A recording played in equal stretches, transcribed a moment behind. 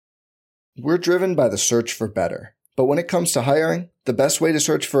We're driven by the search for better. But when it comes to hiring, the best way to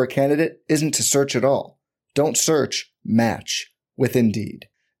search for a candidate isn't to search at all. Don't search, match with Indeed.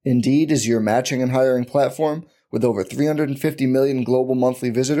 Indeed is your matching and hiring platform with over 350 million global monthly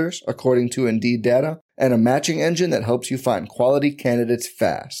visitors, according to Indeed data, and a matching engine that helps you find quality candidates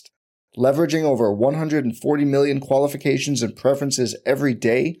fast. Leveraging over 140 million qualifications and preferences every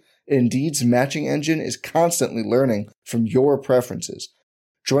day, Indeed's matching engine is constantly learning from your preferences.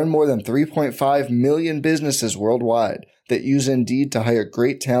 Join more than 3.5 million businesses worldwide that use Indeed to hire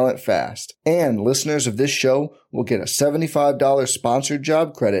great talent fast. And listeners of this show will get a $75 sponsored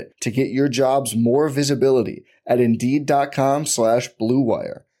job credit to get your jobs more visibility at Indeed.com/Blue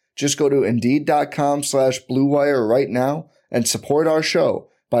Wire. Just go to Indeed.com/Blue Wire right now and support our show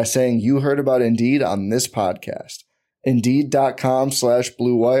by saying you heard about Indeed on this podcast.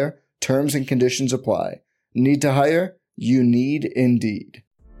 Indeed.com/Blue Wire. Terms and conditions apply. Need to hire? You need Indeed.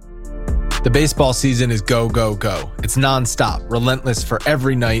 The baseball season is go, go, go. It's nonstop, relentless for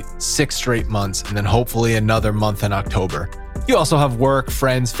every night, 6 straight months, and then hopefully another month in October. You also have work,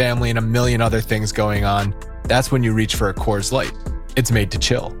 friends, family, and a million other things going on. That's when you reach for a Coors Light. It's made to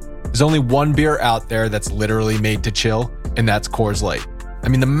chill. There's only one beer out there that's literally made to chill, and that's Coors Light. I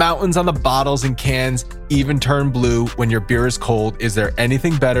mean, the mountains on the bottles and cans even turn blue when your beer is cold. Is there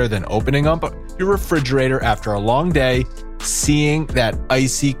anything better than opening up your refrigerator after a long day, seeing that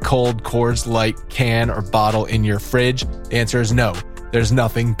icy cold Coors Light can or bottle in your fridge? The answer is no. There's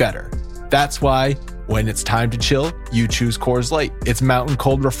nothing better. That's why when it's time to chill, you choose Coors Light. It's mountain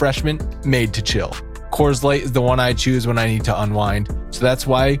cold refreshment made to chill. Coors Light is the one I choose when I need to unwind. So that's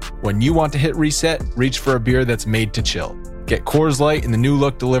why when you want to hit reset, reach for a beer that's made to chill. Get Coors Light in the new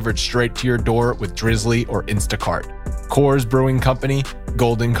look delivered straight to your door with Drizzly or Instacart. Coors Brewing Company,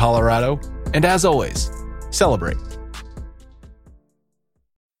 Golden, Colorado. And as always, celebrate.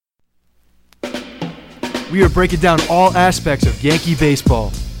 We are breaking down all aspects of Yankee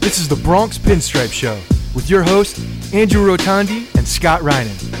baseball. This is the Bronx Pinstripe Show with your hosts, Andrew Rotondi and Scott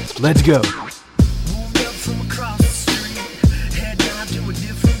Reinen. Let's go.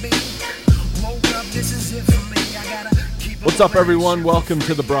 What's up, everyone? Welcome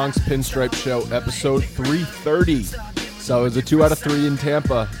to the Bronx Pinstripe Show, episode 330. So it was a 2 out of 3 in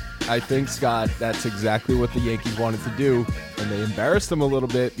Tampa. I think, Scott, that's exactly what the Yankees wanted to do, and they embarrassed them a little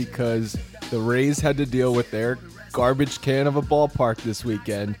bit because the Rays had to deal with their garbage can of a ballpark this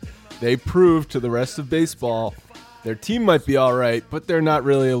weekend. They proved to the rest of baseball their team might be all right, but they're not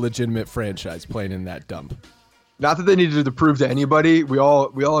really a legitimate franchise playing in that dump. Not that they needed to prove to anybody. We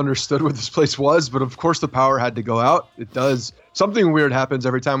all understood what this place was, but of course the power had to go out. It does. Something weird happens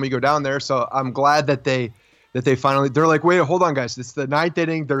every time we go down there, so I'm glad that they finally, they're like, wait, hold on, guys. It's the 9th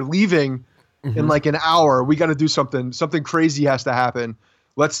inning. They're leaving in like an hour. We got to do something. Something crazy has to happen.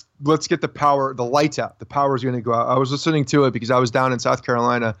 Let's get the lights out. The power is going to go out. I was listening to it because I was down in South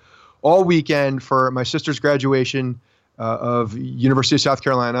Carolina all weekend for my sister's graduation of University of South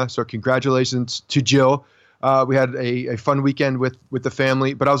Carolina. So congratulations to Jill. We had a fun weekend with the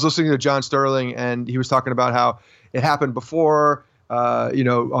family, but I was listening to John Sterling, and he was talking about how it happened before,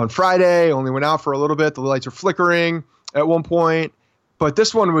 on Friday, only went out for a little bit. The lights were flickering at one point, but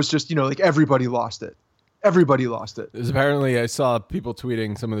this one was just, like everybody lost it. Everybody lost it. There's apparently, I saw people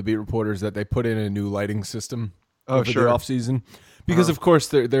tweeting, some of the beat reporters, that they put in a new lighting system over the offseason. Because of course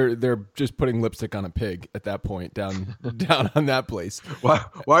they're just putting lipstick on a pig at that point down on that place. Why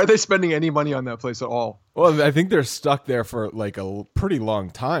are they spending any money on that place at all? Well, I think they're stuck there for like a pretty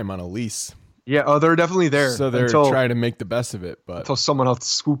long time on a lease. Yeah, they're definitely there. So they're trying to make the best of it, but until someone else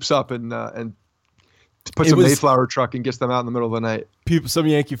swoops up and puts a Mayflower truck and gets them out in the middle of the night. Some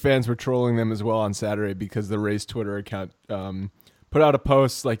Yankee fans were trolling them as well on Saturday because the Rays Twitter account put out a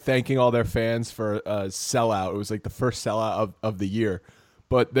post like thanking all their fans for a sellout. It was like the first sellout of the year.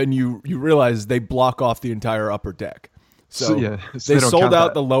 But then you realize they block off the entire upper deck. So they sold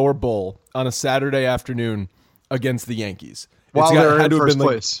out the lower bowl on a Saturday afternoon against the Yankees. While they're in first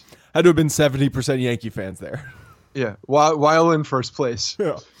place. Had to have been 70% Yankee fans there. Yeah, while in first place.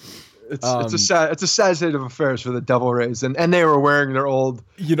 Yeah. It's a sad state of affairs for the Devil Rays, and they were wearing their old,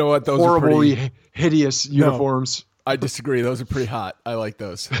 those horribly hideous uniforms. I disagree. Those are pretty hot. I like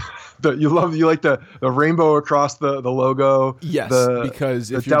those. You like the rainbow across the logo. Yes, because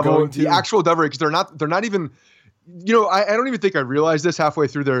if you're going to the actual Devil Rays, because they're not even. I don't even think I realized this halfway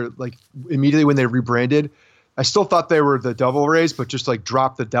through their immediately when they rebranded. I still thought they were the Devil Rays, but just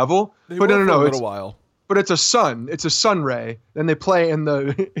dropped the devil. But no, a little while. But it's a sun. It's a sun ray. And they play in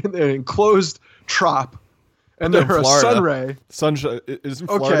the enclosed trop. And they're a sun ray. Sunshine isn't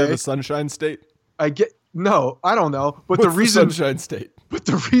Florida the Sunshine State? No, I don't know. But the reason Sunshine State. But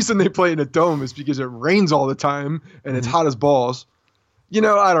the reason they play in a dome is because it rains all the time and it's hot as balls. I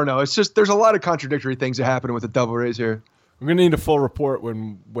don't know. It's just there's a lot of contradictory things that happen with the Devil Rays here. We're going to need a full report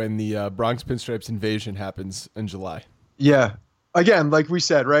when the Bronx Pinstripes invasion happens in July. Yeah. Again, like we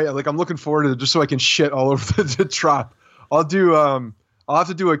said, right? Like I'm looking forward to it just so I can shit all over the Trop. I'll have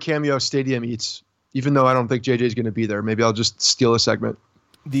to do a cameo Stadium Eats, even though I don't think JJ's going to be there. Maybe I'll just steal a segment.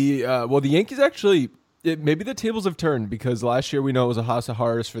 The Yankees actually, maybe the tables have turned because last year we know it was a house of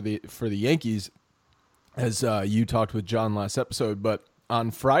horrors for the Yankees, as you talked with John last episode. But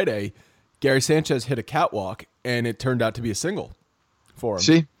on Friday, Gary Sanchez hit a catwalk, and it turned out to be a single for him.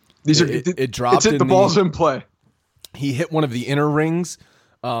 See, it dropped. The ball's in play. He hit one of the inner rings.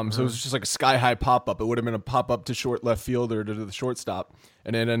 So it was just like a sky-high pop-up. It would have been a pop-up to short left field or to the shortstop,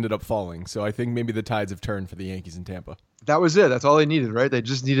 and it ended up falling. So I think maybe the tides have turned for the Yankees in Tampa. That was it. That's all they needed, right? They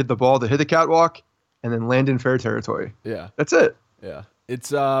just needed the ball to hit the catwalk and then land in fair territory. Yeah. That's it. Yeah.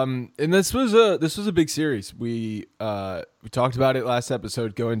 It's and this was a big series. We talked about it last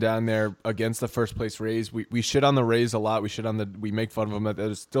episode, going down there against the first place Rays. We shit on the Rays a lot. We make fun of them.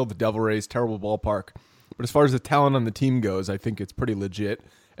 There's still the Devil Rays, terrible ballpark. But as far as the talent on the team goes, I think it's pretty legit,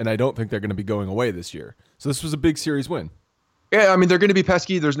 and I don't think they're going to be going away this year. So this was a big series win. Yeah, I mean, they're going to be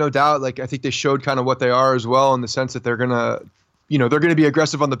pesky. There's no doubt. Like, I think they showed kind of what they are as well, in the sense that they're going to be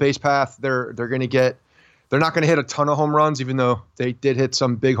aggressive on the base path. They're not going to hit a ton of home runs, even though they did hit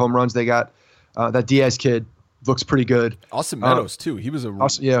some big home runs. They got that Diaz kid looks pretty good. Austin Meadows too. He was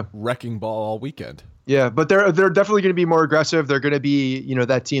a wrecking ball all weekend. Yeah, but they're definitely going to be more aggressive. They're going to be,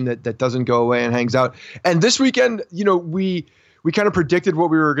 that team that doesn't go away and hangs out. And this weekend, we kind of predicted what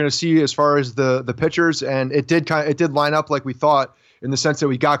we were going to see as far as the pitchers, and it did line up like we thought, in the sense that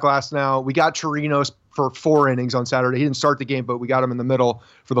we got Glasnow, we got Chirinos for 4 innings on Saturday. He didn't start the game, but we got him in the middle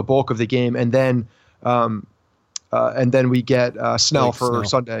for the bulk of the game, and then we get Snell for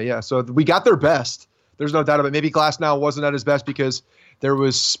Sunday. Yeah, so we got their best. There's no doubt about it. Maybe Glasnow wasn't at his best because there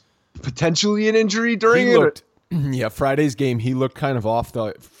was potentially an injury during it. Yeah, Friday's game, he looked kind of off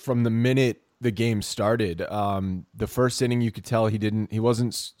from the minute the game started. The first inning, you could tell he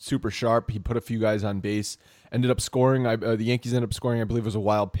wasn't super sharp. He put a few guys on base, ended up scoring. The Yankees ended up scoring, I believe it was a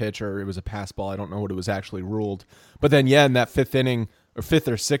wild pitch or it was a pass ball. I don't know what it was actually ruled. But then, in that fifth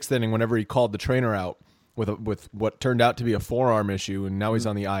or sixth inning, whenever he called the trainer out with what turned out to be a forearm issue, and now he's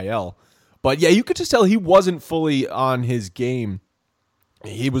on the IL. But yeah, you could just tell he wasn't fully on his game.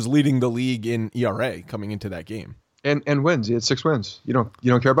 He was leading the league in ERA coming into that game, and wins. He had 6 wins. You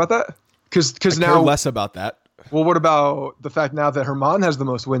don't care about that? Because now care less about that. Well, what about the fact now that Herman has the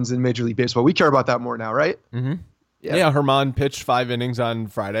most wins in Major League Baseball? We care about that more now, right? Mm-hmm. Yeah, Herman pitched 5 innings on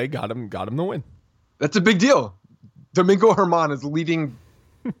Friday, got him the win. That's a big deal. Domingo Herman is leading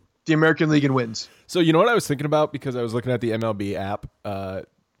the American League in wins. So you know what I was thinking about, because I was looking at the MLB app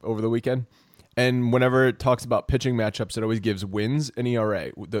over the weekend. And whenever it talks about pitching matchups, it always gives wins and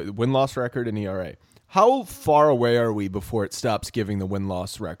ERA, the win-loss record and ERA. How far away are we before it stops giving the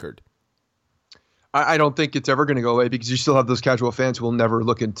win-loss record? I don't think it's ever going to go away, because you still have those casual fans who will never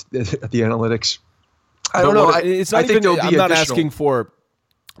look at the analytics. I don't know. It's not even. I'm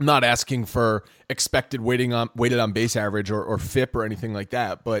not asking for expected weighted on base average or FIP or anything like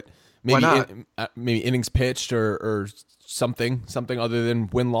that. But maybe innings pitched or something other than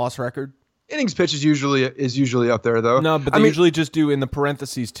win-loss record. Innings pitch is usually up there, though. No, but they usually just do in the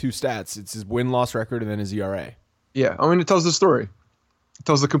parentheses 2 stats. It's his win-loss record and then his ERA. Yeah, I mean, it tells the story. It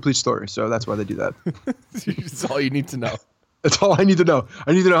tells the complete story, so that's why they do that. That's all you need to know. That's all I need to know.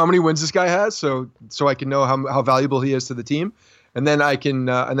 I need to know how many wins this guy has, so I can know how valuable he is to the team, and then I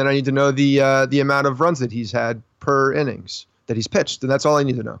need to know the amount of runs that he's had per innings that he's pitched, and that's all I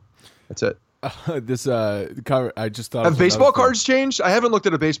need to know. That's it. Cover. I just thought. Have baseball cards changed? I haven't looked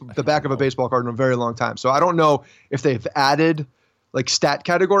at the back of a baseball card in a very long time, so I don't know if they've added like stat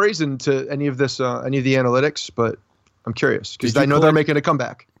categories into any of the analytics. But I'm curious because I know they're making a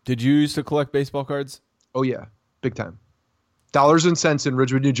comeback. Did you used to collect baseball cards? Oh yeah, big time. Dollars and Cents in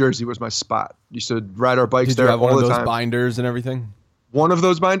Ridgewood, New Jersey was my spot. Used to ride our bikes there all the time. Did you have one of those binders and everything? One of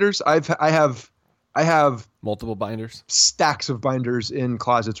those binders. I have multiple binders, stacks of binders in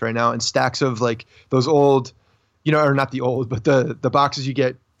closets right now, and stacks of like those old, or not the old, but the boxes you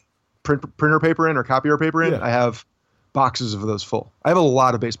get printer paper in or copier paper in. Yeah. I have boxes of those full. I have a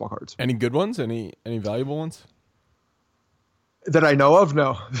lot of baseball cards. Any good ones? Any valuable ones? That I know of?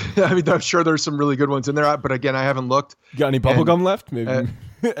 No. I mean, I'm sure there's some really good ones in there, but again, I haven't looked. You got any bubble gum left? Maybe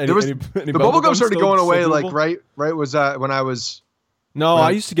the bubble gum started going away like right was when I was. No,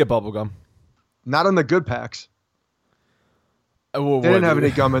 I used to get bubble gum. Not on the good packs. They didn't have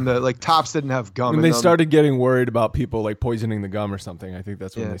any gum in the Tops didn't have gum. When they started getting worried about people like poisoning the gum or something, I think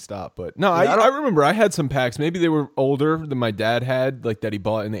that's when they stopped. But no, I remember I had some packs. Maybe they were older than my dad had, like that he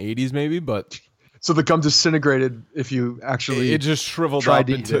bought in the 80s, maybe. But so the gum disintegrated if you actually it just shriveled up.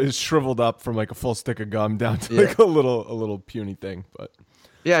 It shriveled up from like a full stick of gum down to like a little puny thing. But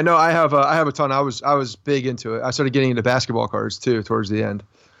yeah, no, I have a ton. I was big into it. I started getting into basketball cards too towards the end.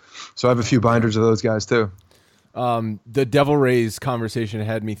 So I have a few binders of those guys too. The Devil Rays conversation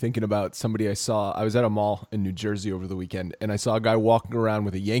had me thinking about somebody I saw. I was at a mall in New Jersey over the weekend, and I saw a guy walking around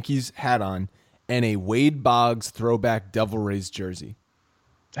with a Yankees hat on and a Wade Boggs throwback Devil Rays jersey.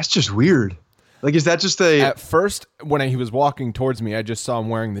 That's just weird. Like, is that just At first, when he was walking towards me, I just saw him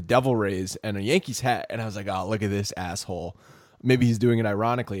wearing the Devil Rays and a Yankees hat, and I was like, oh, look at this asshole. Maybe he's doing it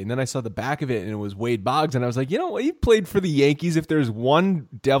ironically. And then I saw the back of it, and it was Wade Boggs, and I was like, you know what? He played for the Yankees. If there's one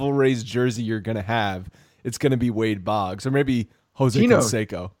Devil Rays jersey you're going to have, it's going to be Wade Boggs, or maybe Jose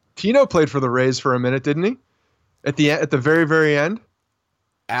Canseco. Tino played for the Rays for a minute, didn't he? At the very, very end?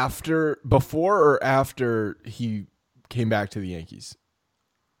 Before or after he came back to the Yankees?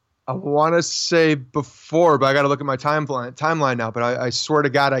 I want to say before, but I got to look at my timeline now. But I swear to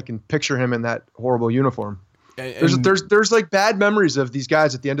God, I can picture him in that horrible uniform. There's like bad memories of these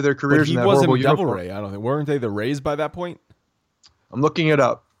guys at the end of their careers in that horrible uniform. Devil Ray. I don't think. Weren't they the Rays by that point? I'm looking it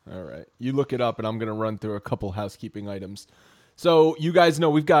up. All right. You look it up, and I'm going to run through a couple housekeeping items. So you guys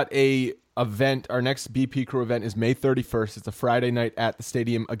know we've got a event. Our next BP Crew event is May 31st. It's a Friday night at the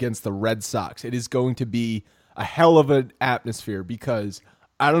stadium against the Red Sox. It is going to be a hell of an atmosphere because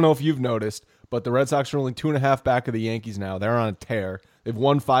I don't know if you've noticed, but the Red Sox are only 2.5 back of the Yankees now. They're on a tear. They've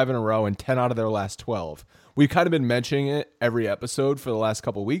won 5 in a row and 10 out of their last 12. We've kind of been mentioning it every episode for the last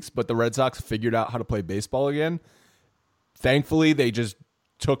couple of weeks, but the Red Sox figured out how to play baseball again. Thankfully, they just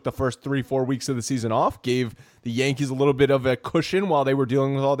took the first 3-4 weeks of the season off, gave the Yankees a little bit of a cushion while they were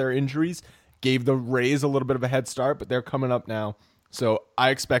dealing with all their injuries, gave the Rays a little bit of a head start, but they're coming up now. So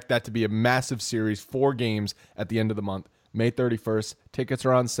I expect that to be a massive series, 4 games at the end of the month, May 31st. Tickets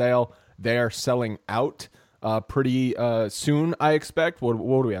are on sale. They are selling out pretty soon, I expect. What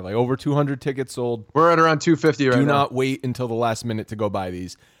do we have? Like over 200 tickets sold. We're at around 250 right now. Do not wait until the last minute to go buy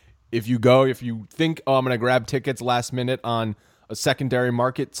these. If you think, I'm going to grab tickets last minute on a secondary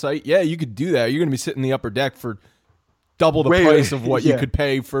market site, yeah, you could do that. You're going to be sitting in the upper deck for double the price of what you could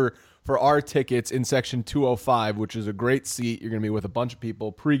pay for our tickets in section 205, which is a great seat. You're going to be with a bunch of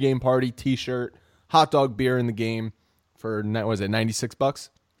people, pregame party, t-shirt, hot dog, beer in the game for, what was it, $96?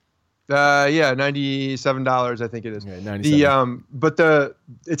 Yeah, $97, I think it is. Okay, $97. But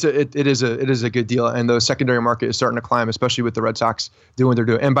it is a good deal, and the secondary market is starting to climb, especially with the Red Sox doing what they're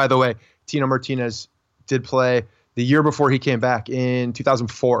doing. And by the way, Tino Martinez did play the year before he came back in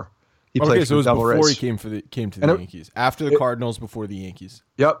 2004. He played so it was Devil before Rays. he came to the Yankees, after the Cardinals, before the Yankees.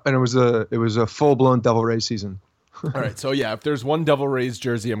 Yep, and it was a full blown Devil Rays season. All right, so yeah, if there's one Devil Rays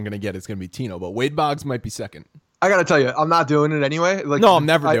jersey I'm going to get, it's going to be Tino, but Wade Boggs might be second. I got to tell you, I'm not doing it anyway. Like, no, I'm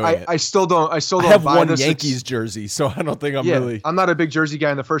never doing it. I still don't. I have one Yankees jersey, so I don't think I'm not a big jersey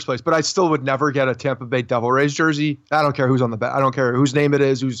guy in the first place, but I still would never get a Tampa Bay Devil Rays jersey. I don't care who's on the back. I don't care whose name it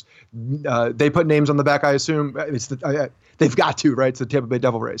is. They put names on the back. I assume they've got to, right? It's the Tampa Bay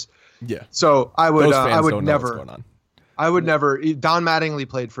Devil Rays. Yeah. So I would don't know never. What's going on. I would never. Don Mattingly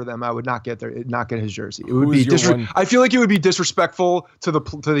played for them. I would not get his jersey. It would be. I feel like it would be disrespectful to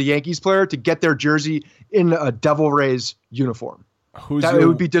the Yankees player to get their jersey in a Devil Rays uniform. It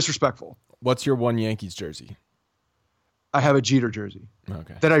would be disrespectful. What's your one Yankees jersey? I have a Jeter jersey.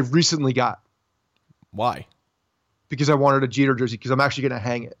 Okay. That I recently got. Why? Because I wanted a Jeter jersey. Because I'm actually going to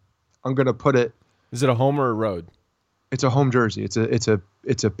hang it. I'm going to put it. Is it a home or a road? It's a home jersey. It's a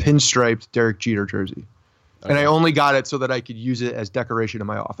pinstriped Derek Jeter jersey. And I only got it so that I could use it as decoration in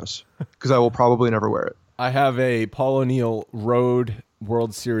my office because I will probably never wear it. I have a Paul O'Neill Road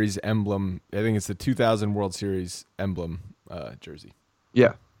World Series emblem. I think it's the 2000 World Series emblem jersey.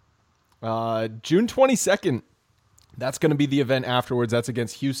 Yeah. June 22nd, that's going to be the event afterwards. That's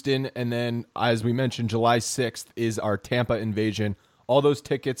against Houston. And then, as we mentioned, July 6th is our Tampa invasion. All those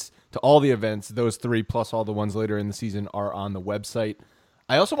tickets to all the events, those 3 plus all the ones later in the season, are on the website.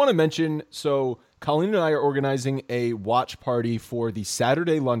 I also want to mention, so Colleen and I are organizing a watch party for the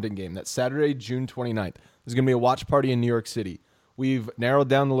Saturday London game. That's Saturday, June 29th. There's going to be a watch party in New York City. We've narrowed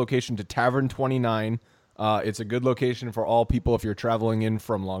down the location to Tavern 29. It's a good location for all people if you're traveling in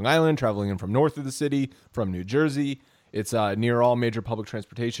from Long Island, traveling in from north of the city, from New Jersey. It's near all major public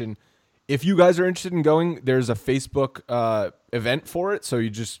transportation. If you guys are interested in going, there's a Facebook event for it. So you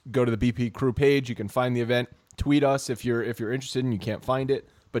just go to the BP Crew page. You can find the event. Tweet us if you're interested and you can't find it.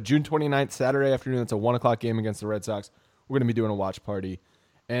 But June 29th, Saturday afternoon, it's a 1 o'clock game against the Red Sox. We're going to be doing a watch party.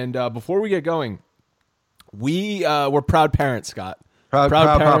 And before we get going, we're proud parents, Scott.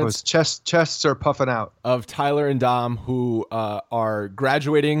 Proud parents. Chests are puffing out. Of Tyler and Dom, who are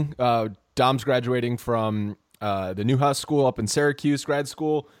graduating. Dom's graduating from the Newhouse School up in Syracuse, grad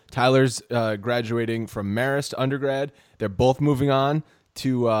school. Tyler's graduating from Marist undergrad. They're both moving on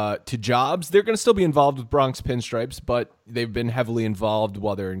to jobs. They're going to still be involved with Bronx Pinstripes, but they've been heavily involved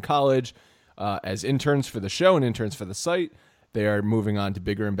while they're in college as interns for the show and interns for the site. They are moving on to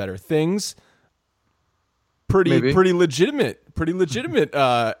bigger and better things. Pretty legitimate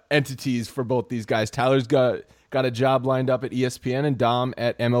entities for both these guys. Tyler's got a job lined up at ESPN, and Dom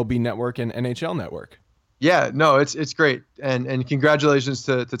at MLB Network and NHL Network. Yeah, no, it's great, and congratulations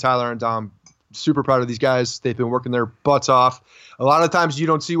to Tyler and Dom. Super proud of these guys. They've been working their butts off. A lot of times you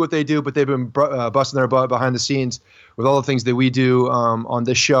don't see what they do, but they've been busting their butt behind the scenes with all the things that we do on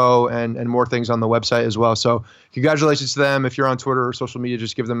this show and more things on the website as well. So congratulations to them. If you're on Twitter or social media,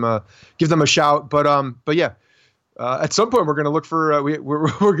 just give them a shout. But yeah, at some point we're going to look for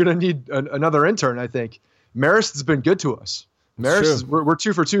we're going to need another intern. I think Marist has been good to us. Marist, we're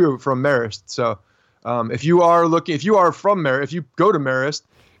 2 for 2 from Marist. So if you are from Marist, if you go to Marist,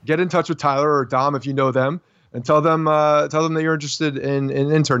 get in touch with Tyler or Dom if you know them, and tell them that you're interested in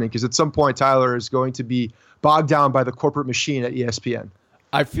interning, because at some point Tyler is going to be bogged down by the corporate machine at ESPN.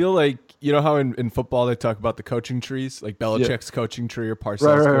 I feel like, you know how in football they talk about the coaching trees, like Belichick's coaching tree or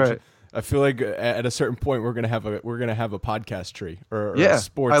Parcells' coaching. Right. I feel like at a certain point we're gonna have a podcast tree or a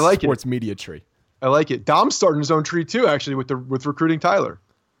sports media tree. I like it. Dom's starting his own tree too, actually, with recruiting Tyler.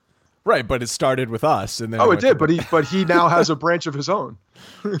 Right, but it started with us, and then it did. But he now has a branch of his own.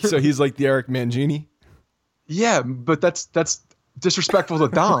 So he's like the Eric Mangini. Yeah, but that's disrespectful to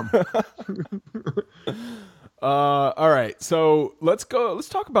Dom. All right, so let's go. Let's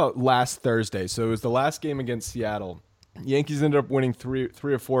talk about last Thursday. So it was the last game against Seattle. Yankees ended up winning 3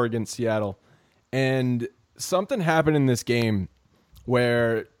 or 4 against Seattle, and something happened in this game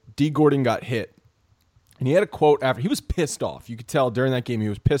where D. Gordon got hit. And he had a quote after. He was pissed off. You could tell during that game he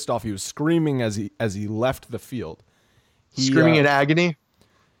was pissed off. He was screaming as he left the field. Screaming in agony?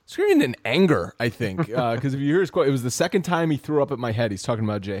 Screaming in anger, I think. Because if you hear his quote, it was the second time he threw up at my head. He's talking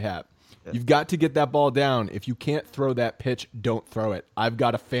about J. Happ. Yeah. You've got to get that ball down. If you can't throw that pitch, don't throw it. I've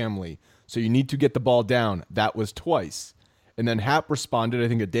got a family, so you need to get the ball down. That was twice. And then Happ responded, I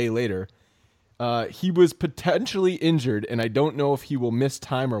think a day later. He was potentially injured, and I don't know if he will miss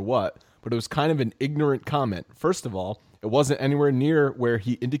time or what. But it was kind of an ignorant comment. First of all, it wasn't anywhere near where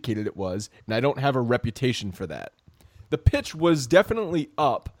he indicated it was, and I don't have a reputation for that. The pitch was definitely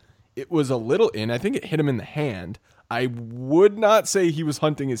up. It was a little in. I think it hit him in the hand. I would not say he was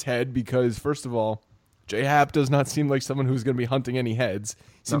hunting his head because, first of all, J. Happ does not seem like someone who's going to be hunting any heads.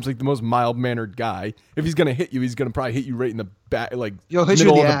 He seems like the most mild-mannered guy. If he's going to hit you, he's going to probably hit you right in the back, like middle of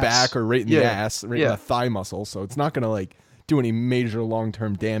the back or right in the ass, right in the thigh muscle. So it's not going to do any major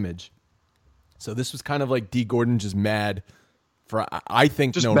long-term damage. So this was kind of like D. Gordon just mad for, I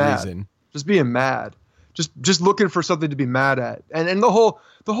think, just no reason. Just being mad. Just looking for something to be mad at. And the whole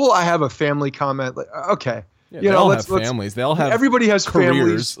I have a family comment, okay. Yeah, they all have families. They all have everybody has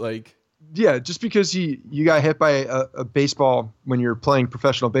careers. Families. Yeah, just because you got hit by a baseball when you're playing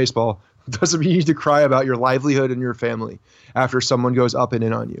professional baseball doesn't mean you need to cry about your livelihood and your family after someone goes up and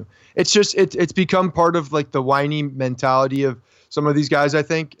in on you. It's just it's become part of the whiny mentality of some of these guys, I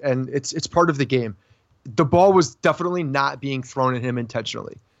think, and it's part of the game. The ball was definitely not being thrown at him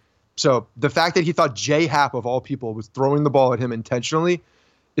intentionally. So the fact that he thought J. Happ, of all people, was throwing the ball at him intentionally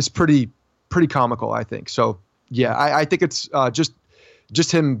is pretty comical, I think. So, yeah, I think it's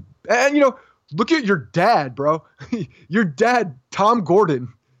just him. And, look at your dad, bro. Your dad, Tom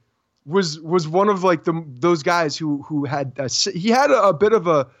Gordon, was one of those guys who had he had a bit of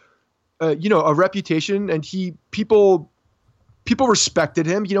a reputation, and people respected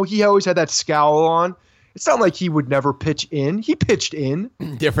him. He always had that scowl on. It's not like he would never pitch in. He pitched in.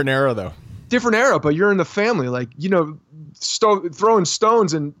 Different era, though. Different era, but you're in the family. Throwing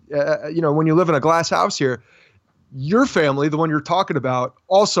stones and, when you live in a glass house here, your family, the one you're talking about,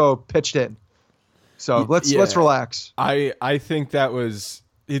 also pitched in. So let's relax. I think that was...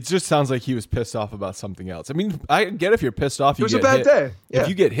 It just sounds like he was pissed off about something else. I mean, I get if you're pissed off. It was a bad day. Yeah. If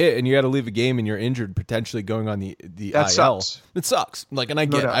you get hit and you got to leave a game and you're injured, potentially going on the IL, sucks. It sucks. And I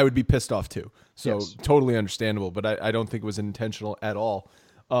get it. I would be pissed off too. So totally understandable, but I don't think it was intentional at all.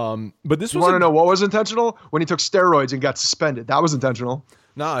 But this want to know what was intentional? When he took steroids and got suspended. That was intentional.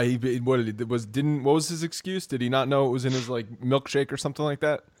 Nah, what was his excuse? Did he not know it was in his milkshake or something like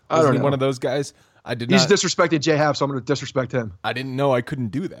that? I don't know. One of those guys. He's disrespected Jay Happ, so I'm going to disrespect him. I didn't know I couldn't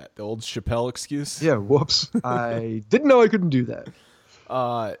do that. The old Chappelle excuse. Yeah, whoops. I didn't know I couldn't do that.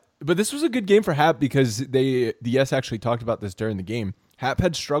 But this was a good game for Happ because the S actually talked about this during the game. Happ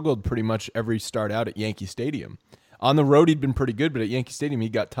had struggled pretty much every start out at Yankee Stadium. On the road, he'd been pretty good, but at Yankee Stadium, he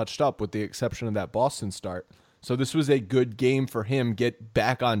got touched up with the exception of that Boston start. So this was a good game for him, get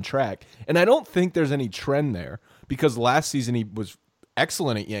back on track. And I don't think there's any trend there because last season he was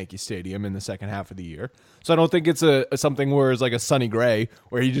excellent at Yankee Stadium in the second half of the year. So I don't think it's something where it's like a Sonny Gray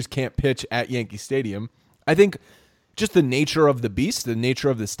where he just can't pitch at Yankee Stadium. I think just the nature of the beast, the nature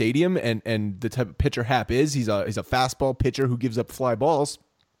of the stadium, and the type of pitcher Happ is, he's a fastball pitcher who gives up fly balls.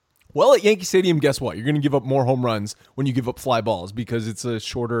 Well, at Yankee Stadium, guess what? You're going to give up more home runs when you give up fly balls because it's a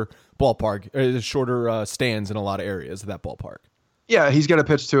shorter ballpark, shorter stands in a lot of areas of that ballpark. Yeah, he's got to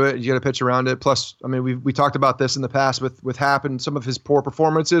pitch to it. He's got to pitch around it. Plus, I mean, we talked about this in the past with Happ and some of his poor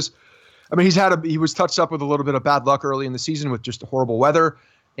performances. I mean, he was touched up with a little bit of bad luck early in the season with just horrible weather,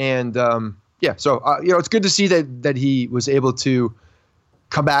 and so it's good to see that he was able to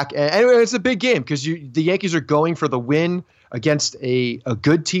come back. And it's a big game because the Yankees are going for the win against a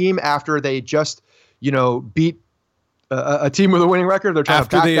good team after they just beat a team with a winning record. They're trying to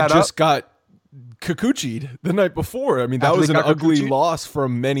back that up. After they just got Kikuchi'd the night before. I mean, that was an ugly loss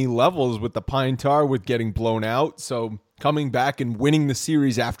from many levels with the Pine Tar, with getting blown out. So coming back and winning the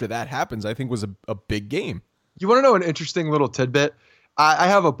series after that happens, I think was a big game. You want to know an interesting little tidbit? I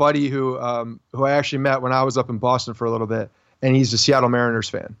have a buddy who I actually met when I was up in Boston for a little bit, and he's a Seattle Mariners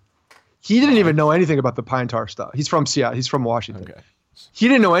fan. He didn't even know anything about the Pine Tar stuff. He's from Seattle. He's from Washington. Okay. He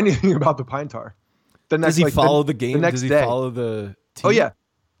didn't know anything about the Pine Tar. Does he follow the game? Does he follow the team? Oh, yeah.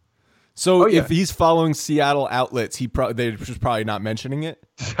 So if he's following Seattle outlets, they're just probably not mentioning it.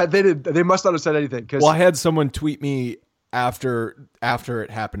 They must not have said anything. Well, I had someone tweet me after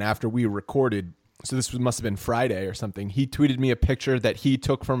it happened, after we recorded. So this must have been Friday or something. He tweeted me a picture that he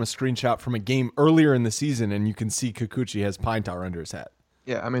took from a screenshot from a game earlier in the season, and you can see Kikuchi has Pine Tar under his hat.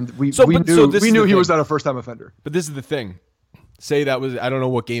 Yeah, I mean, we knew he was not a first-time offender. But this is the thing. Say that was, I don't know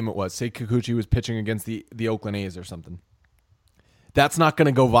what game it was. Say Kikuchi was pitching against the Oakland A's or something. That's not going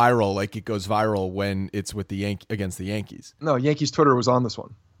to go viral like it goes viral when it's with against the Yankees. No, Yankees Twitter was on this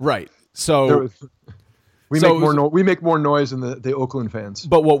one. Right. So we make more noise than the Oakland fans.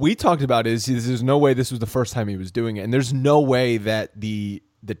 But what we talked about is there's no way this was the first time he was doing it, and there's no way that the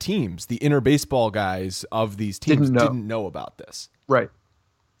teams, the inner baseball guys of these teams didn't know about this. Right.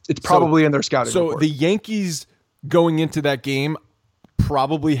 It's probably in their scouting report. So the Yankees going into that game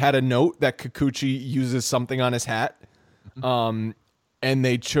probably had a note that Kikuchi uses something on his hat, and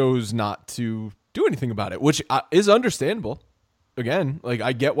they chose not to do anything about it, which is understandable. Again, like,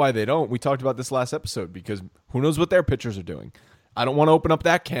 I get why they don't. We talked about this last episode because who knows what their pitchers are doing. I don't want to open up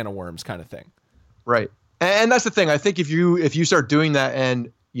that can of worms kind of thing. Right. And that's the thing. I think if you start doing that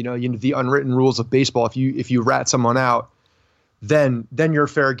and the unwritten rules of baseball, if you rat someone out, then you're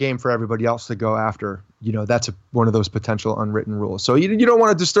fair game for everybody else to go after. That's one of those potential unwritten rules. So you don't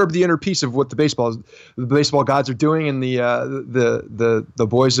want to disturb the inner peace of what the baseball gods are doing, and the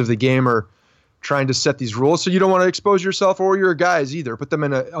boys of the game are trying to set these rules. So you don't want to expose yourself or your guys either. Put them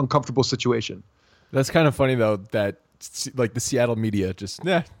in an uncomfortable situation. That's kind of funny though that like the Seattle media just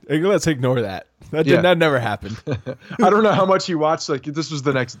let's ignore that. That never happened. I don't know how much he watched. Like, this was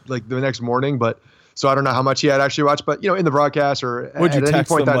the next morning, but. So I don't know how much he had actually watched, but in the broadcast or would you at any text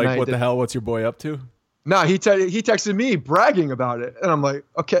point him that like, night, what the hell? What's your boy up to? No, he texted me bragging about it, and I'm like,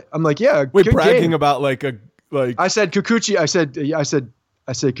 okay, yeah. Wait, good bragging game. about like. I said Kikuchi. I said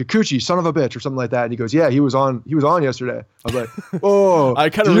Kikuchi, son of a bitch, or something like that, and he goes, yeah, he was on yesterday. I was like, oh, I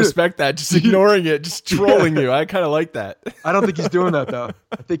kind of respect that, just ignoring it, just trolling you. I kind of like that. I don't think he's doing that though.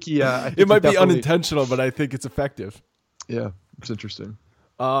 I think it might be unintentional, but I think it's effective. Yeah, it's interesting.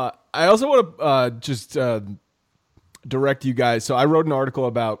 I also want to just direct you guys. So I wrote an article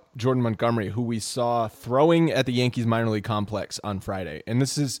about Jordan Montgomery, who we saw throwing at the Yankees minor league complex on Friday. And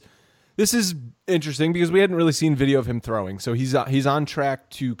this is interesting because we hadn't really seen video of him throwing. So he's on track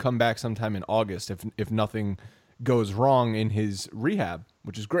to come back sometime in August if nothing goes wrong in his rehab,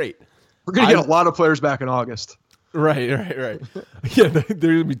 which is great. We're going to get a lot of players back in August. Right. Yeah, there's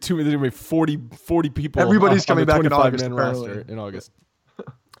going to be 40 people. Everybody's coming back in August. In August.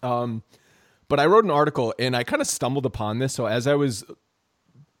 But I wrote an article and I kind of stumbled upon this. So as I was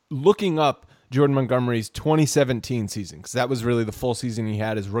looking up Jordan Montgomery's 2017 season, because that was really the full season he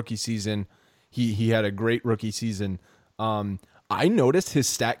had, his rookie season. He had a great rookie season. I noticed his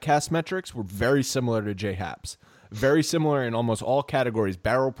StatCast metrics were very similar to Jay Happ's. Very similar in almost all categories: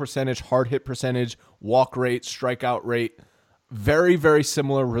 barrel percentage, hard hit percentage, walk rate, strikeout rate. Very, very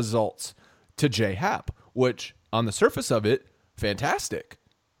similar results to J-Happ, which on the surface of it, fantastic.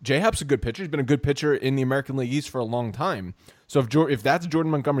 J-Happ's a good pitcher. He's been a good pitcher in the American League East for a long time. So if that's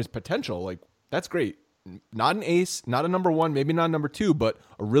Jordan Montgomery's potential, like, that's great. Not an ace, not a number one, maybe not a number two, but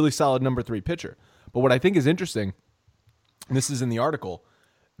a really solid number three pitcher. But what I think is interesting, and this is in the article,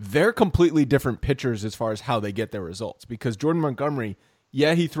 they're completely different pitchers as far as how they get their results. Because Jordan Montgomery,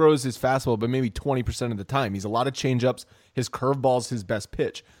 yeah, he throws his fastball, but maybe 20% of the time. He's a lot of changeups. His curveball's his best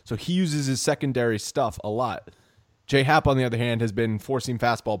pitch. So he uses his secondary stuff a lot. J-Happ, on the other hand, has been forcing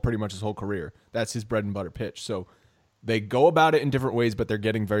fastball pretty much his whole career. That's his bread and butter pitch. So they go about it in different ways, but they're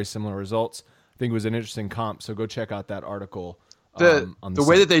getting very similar results. I think it was an interesting comp, so go check out that article. The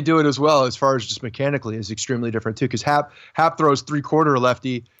way that they do it as well, as far as just mechanically, is extremely different too. Because Happ throws 3/4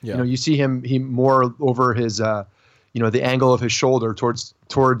 lefty. Yeah. You know, you see he more over his, the angle of his shoulder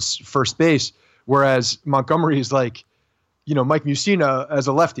towards first base, whereas Montgomery is like, Mike Mussina as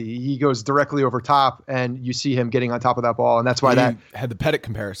a lefty. He goes directly over top, and you see him getting on top of that ball, and that's why that had the Pettit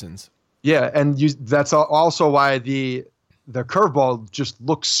comparisons. Yeah, and that's also why the curveball just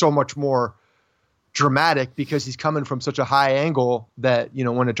looks so much more dramatic, because he's coming from such a high angle that,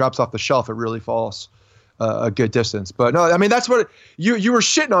 when it drops off the shelf, it really falls a good distance. But no, I mean, that's what you were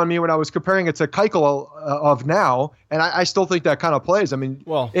shitting on me when I was comparing it to Keuchel of now, and I still think that kind of plays. I mean,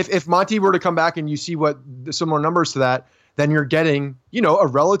 well, if Monty were to come back and you see what the similar numbers to that, then you're getting, a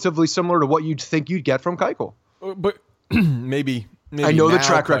relatively similar to what you'd think you'd get from Keuchel. But maybe I know the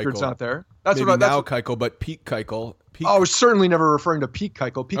track Keuchel. Record's not there. That's maybe now Keuchel, but peak Keuchel. I was certainly never referring to peak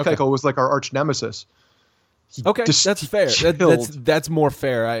Keuchel. Peak Keuchel was like our arch nemesis. That's fair. That's more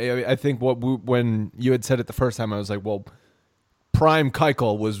fair. I think when you had said it the first time, I was like, well, prime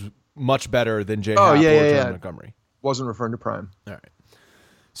Keuchel was much better than J-Happ or Jordan Montgomery. Wasn't referring to prime. All right.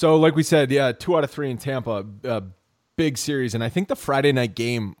 So like we said, 2 out of 3 in Tampa, big series. And I think the Friday night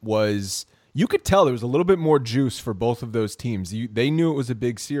game was, you could tell there was a little bit more juice for both of those teams. They knew it was a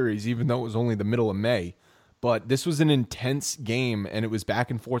big series, even though it was only the middle of May. But this was an intense game, and it was back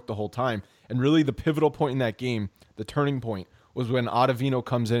and forth the whole time. And really the pivotal point in that game, the turning point, was when Ottavino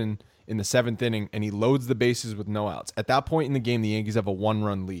comes in the 7th inning, and he loads the bases with no outs. At that point in the game, the Yankees have a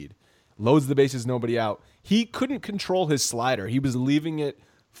 1-run lead. Loads the bases, nobody out. He couldn't control his slider. He was leaving it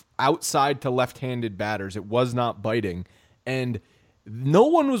outside to left-handed batters. It was not biting. And no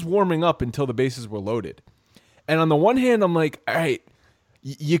one was warming up until the bases were loaded. And on the one hand, I'm like, all right,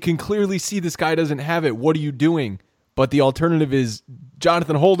 you can clearly see this guy doesn't have it. What are you doing? But the alternative is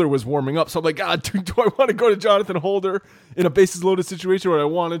Jonathan Holder was warming up. So I'm like, God, do I want to go to Jonathan Holder in a bases loaded situation, or I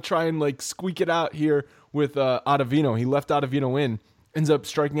want to try and like squeak it out here with Ottavino? He left Ottavino in, ends up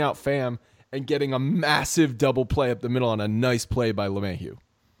striking out Pham and getting a massive double play up the middle on a nice play by LeMahieu.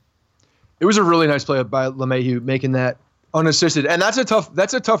 It was a really nice play by LeMahieu, making that unassisted. And that's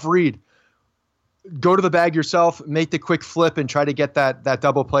a tough read. Go to the bag yourself, make the quick flip, and try to get that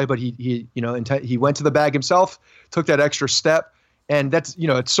double play. But he went to the bag himself, took that extra step, and that's,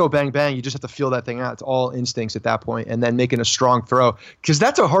 it's so bang bang. You just have to feel that thing out. It's all instincts at that point, and then making a strong throw, because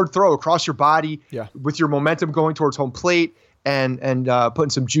that's a hard throw across your body with your momentum going towards home plate and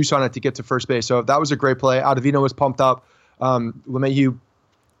putting some juice on it to get to first base. So that was a great play. Ottavino was pumped up. LeMahieu,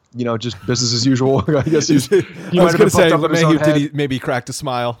 just business as usual. I guess I was going to say, LeMahieu, did he maybe cracked a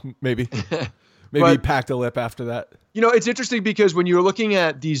smile? Maybe. Maybe he packed a lip after that. It's interesting because when you're looking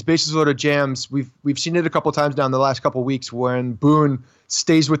at these bases loaded jams, we've seen it a couple times now in the last couple of weeks when Boone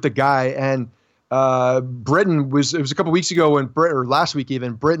stays with the guy. And Britton it was a couple of weeks ago or last week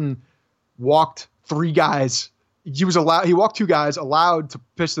even, Britton walked 3 guys. He walked 2 guys, allowed to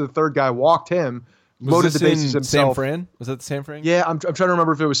pitch to the third guy, walked him, loaded the bases himself. San Fran? Was that the San Fran? Yeah, I'm trying to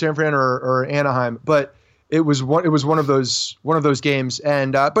remember if it was San Fran or Anaheim, but it was one of those games,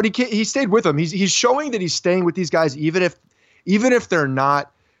 and but he stayed with them. He's showing that he's staying with these guys, even if they're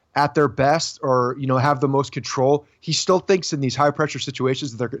not at their best or have the most control. He still thinks in these high pressure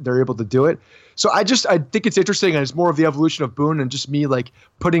situations that they're able to do it. So I think it's interesting, and it's more of the evolution of Boone and just me like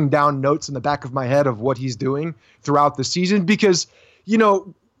putting down notes in the back of my head of what he's doing throughout the season, because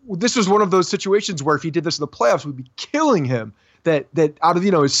this was one of those situations where if he did this in the playoffs, we'd be killing him. That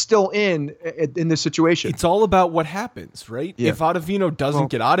Ottavino is still in this situation. It's all about what happens, right? Yeah. If Ottavino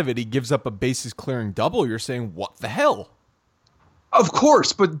doesn't get out of it, he gives up a bases clearing double. You're saying, what the hell? Of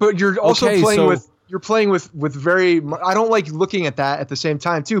course, but you're also playing with very. I don't like looking at that at the same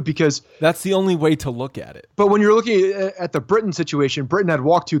time too, because that's the only way to look at it. But when you're looking at the Britton situation, Britton had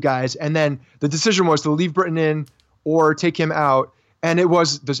walked 2 guys, and then the decision was to leave Britton in or take him out, and it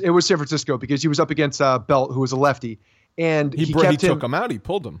was San Francisco because he was up against Belt, who was a lefty. And he took him out. He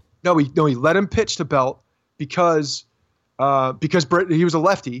pulled him. No, he let him pitch to Belt because because he was a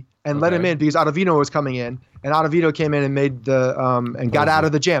lefty and let him in because Ottavino was coming in, and Ottavino came in and made the and got out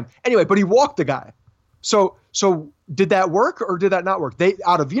of the jam. Anyway, but he walked the guy. So did that work or did that not work?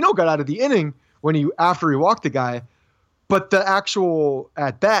 Ottavino got out of the inning after he walked the guy, but the actual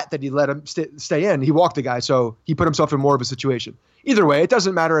at bat that he let him stay in, he walked the guy, so he put himself in more of a situation. Either way, it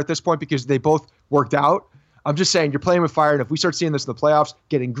doesn't matter at this point because they both worked out. I'm just saying you're playing with fire, and if we start seeing this in the playoffs,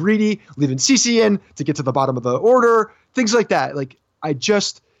 getting greedy, leaving CC in to get to the bottom of the order, things like that. Like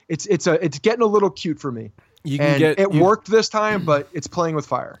it's getting a little cute for me. It worked this time, but it's playing with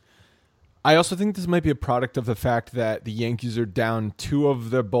fire. I also think this might be a product of the fact that the Yankees are down 2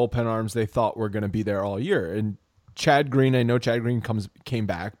 of their bullpen arms they thought were going to be there all year. And Chad Green, I know Chad Green came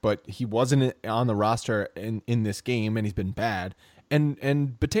back, but he wasn't on the roster in this game, and he's been bad. And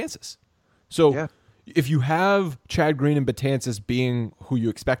Betances. So. Yeah. If you have Chad Green and Betances being who you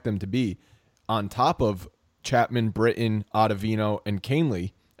expect them to be, on top of Chapman, Britton, Ottavino, and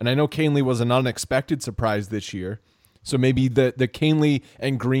Canely, and I know Canely was an unexpected surprise this year, so maybe the Canely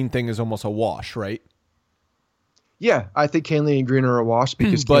and Green thing is almost a wash, right? Yeah, I think Canely and Green are a wash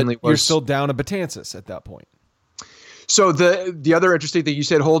because Canely you're still down a Betances at that point. So the other interesting thing, you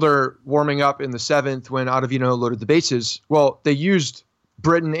said Holder warming up in the 7th when Ottavino loaded the bases. Well, they used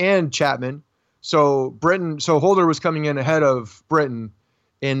Britton and Chapman. So Holder was coming in ahead of Britton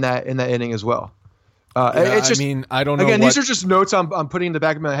in that inning as well. It's just, I don't know. Again, these are just notes I'm putting in the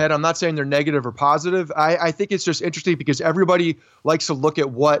back of my head. I'm not saying they're negative or positive. I think it's just interesting because everybody likes to look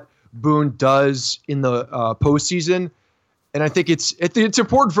at what Boone does in the postseason, and I think it's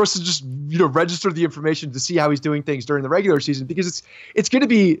important for us to just register the information to see how he's doing things during the regular season because it's going to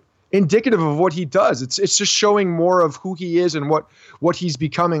be indicative of what he does. It's just showing more of who he is and what he's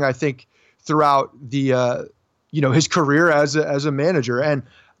becoming, I think, throughout the his career as a manager. And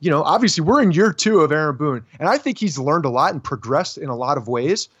obviously we're in year 2 of Aaron Boone, and I think he's learned a lot and progressed in a lot of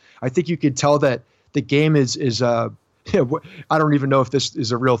ways. I think you could tell that the game is I don't even know if this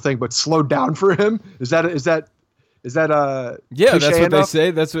is a real thing, but slowed down for him. Is that yeah, that's what enough?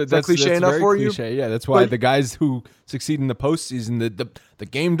 They say. That's cliche enough for cliche. Yeah, that's why the guys who succeed in the postseason, the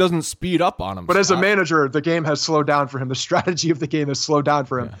game doesn't speed up on them. But as a manager, the game has slowed down for him. The strategy of the game has slowed down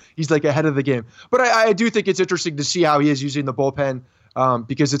for him. Yeah. He's like ahead of the game. But I do think it's interesting to see how he is using the bullpen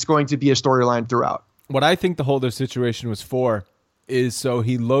because it's going to be a storyline throughout. What I think the Holder situation was for is so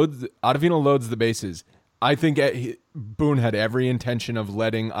Ottavino loads the bases. I think Boone had every intention of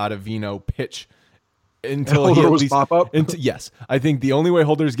letting Ottavino pitch until he at least pop up. Yes, I think the only way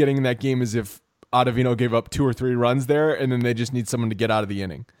Holder's getting in that game is if Ottavino gave up 2 or 3 runs there, and then they just need someone to get out of the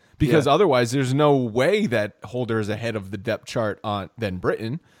inning. Because otherwise, there's no way that Holder is ahead of the depth chart than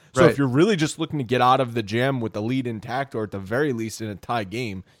Britton. So if you're really just looking to get out of the jam with the lead intact, or at the very least in a tie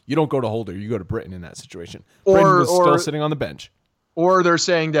game, you don't go to Holder, you go to Britton in that situation. Britton was still sitting on the bench. Or they're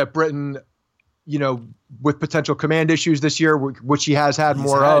saying that Britton, with potential command issues this year, which he has had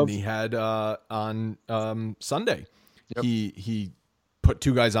more of. He had on Sunday. Yep. He put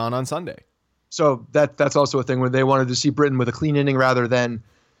 2 guys on Sunday. So that's also a thing where they wanted to see Britton with a clean inning rather than,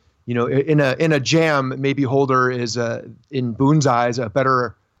 in a jam. Maybe Holder is in Boone's eyes a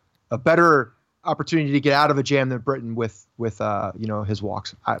better opportunity to get out of a jam than Britton with his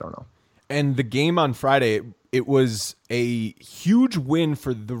walks. I don't know. And the game on Friday, it was a huge win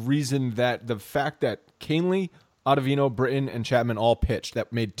for the reason that the fact that Canely, Ottavino, Britton, and Chapman all pitched.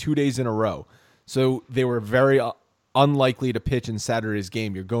 That made 2 days in a row. So they were very unlikely to pitch in Saturday's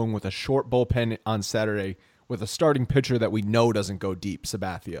game. You're going with a short bullpen on Saturday with a starting pitcher that we know doesn't go deep,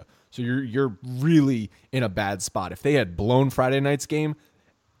 Sabathia. So you're really in a bad spot. If they had blown Friday night's game,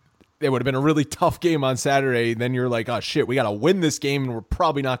 it would have been a really tough game on Saturday. Then you're like, oh shit, we got to win this game, and we're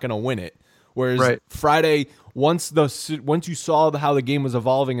probably not going to win it. Whereas Friday, once you saw how the game was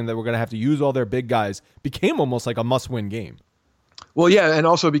evolving and they were going to have to use all their big guys, became almost like a must-win game. Well, yeah, and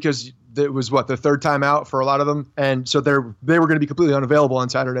also because it was the 3rd time out for a lot of them, and so they were going to be completely unavailable on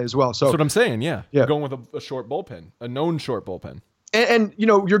Saturday as well. So that's what I'm saying. Yeah. You're going with a short bullpen, a known short bullpen. And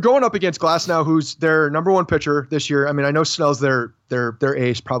you're going up against Glasnow, who's their number 1 pitcher this year. I mean, I know Snell's their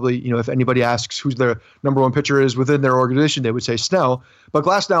ace. Probably, if anybody asks who's their number 1 pitcher is within their organization, they would say Snell. But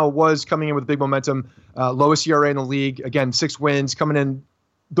Glasnow was coming in with big momentum, lowest ERA in the league. Again, 6 wins coming in.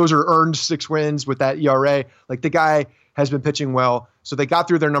 Those are earned 6 wins with that ERA. Like, the guy has been pitching well. So they got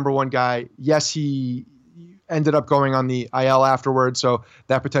through their number 1 guy. Yes, he ended up going on the IL afterwards, so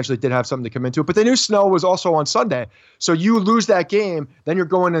that potentially did have something to come into it. But they knew Snell was also on Sunday. So you lose that game, then you're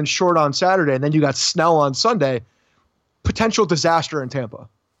going in short on Saturday, and then you got Snell on Sunday. Potential disaster in Tampa.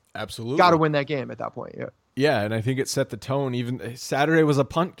 Absolutely. Got to win that game at that point, yeah. Yeah, and I think it set the tone. Even Saturday was a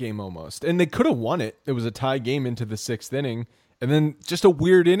punt game almost, and they could have won it. It was a tie game into the 6th inning, and then just a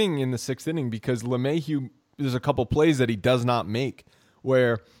weird inning in the 6th inning because LeMahieu, there's a couple plays that he does not make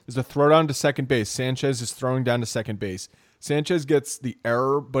where there's a throw down to second base. Sanchez is throwing down to second base. Sanchez gets the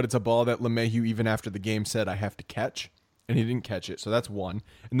error, but it's a ball that LeMahieu, even after the game, said, I have to catch, and he didn't catch it, so that's one.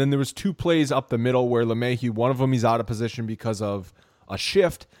 And then there was 2 plays up the middle where LeMahieu, one of them he's out of position because of a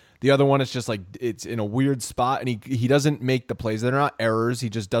shift. The other one is just like it's in a weird spot, and he doesn't make the plays. They're not errors. He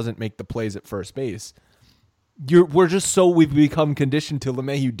just doesn't make the plays at first base. We've become conditioned to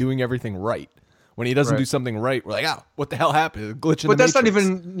LeMahieu doing everything right. When he doesn't do something right, we're like, what the hell happened? A glitch in the Matrix. But that's not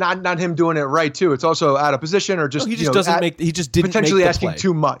even not him doing it right too. It's also out of position or just he just doesn't make. He just didn't potentially make the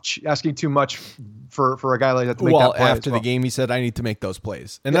asking too much for a guy like that to make that play. After the game, he said, "I need to make those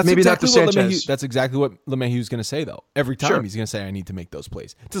plays," and that's maybe exactly not what Sanchez. That's exactly what LeMahieu's going to say though. Every time he's going to say, "I need to make those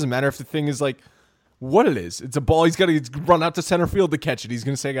plays." It doesn't matter if the thing is like what it is. It's a ball. He's got to run out to center field to catch it. He's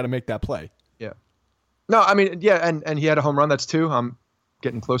going to say, "I got to make that play." Yeah. No, I mean, yeah, and he had a home run. That's 2. I'm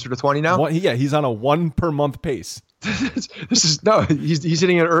getting closer to 20 now. He's on a 1 per month pace. He's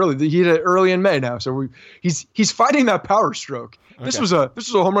hitting it early. He hit it early in May now, so he's fighting that power stroke. Okay. This was a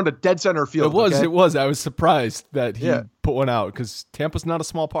home run to dead center field. It was. I was surprised that he put one out because Tampa's not a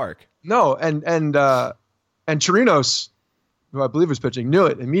small park. No, and Chirinos, who I believe was pitching, knew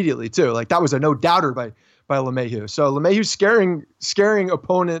it immediately too. Like that was a no doubter by LeMahieu. So LeMahieu scaring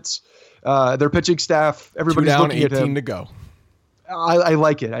opponents, their pitching staff. Everybody's 2 down, looking at him. 18 to go. I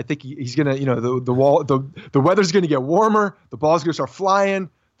like it. I think he's gonna, the weather's gonna get warmer. The ball's gonna start flying.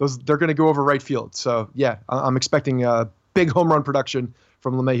 They're gonna go over right field. So yeah, I'm expecting a big home run production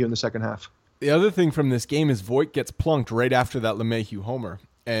from LeMahieu in the second half. The other thing from this game is Voit gets plunked right after that LeMahieu homer,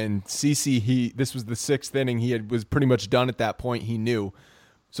 and CC this was the 6th inning. He was pretty much done at that point. He knew,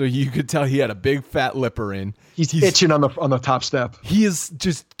 so you could tell he had a big fat lipper in. He's itching on the top step. He is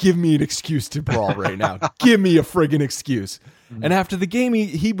just give me an excuse to brawl right now. Give me a friggin' excuse. And after the game,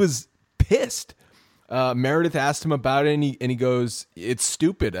 he was pissed. Meredith asked him about it, and he goes, "It's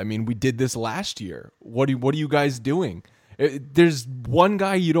stupid. I mean, we did this last year. What are you guys doing? There's one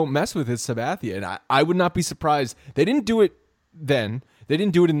guy you don't mess with is Sabathia, and I would not be surprised. They didn't do it then. They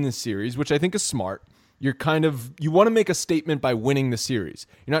didn't do it in this series, which I think is smart. You want to make a statement by winning the series.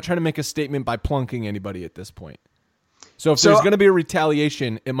 You're not trying to make a statement by plunking anybody at this point. So if there's going to be a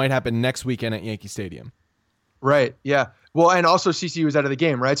retaliation, it might happen next weekend at Yankee Stadium." Right. Yeah. Well, and also CC was out of the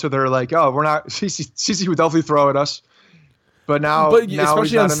game, right? So they're like, "Oh, we're not." CC would definitely throw at us, but now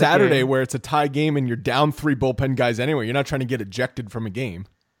especially on Saturday where it's a tie game and you're down 3 bullpen guys anyway, you're not trying to get ejected from a game.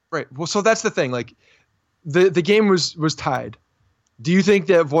 Right. Well, so that's the thing. Like, the game was tied. Do you think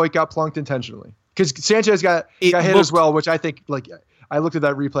that Voit got plunked intentionally? Because Sanchez got hit as well, which I think, like, I looked at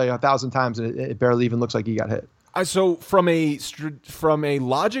that replay 1,000 times and it barely even looks like he got hit. So from a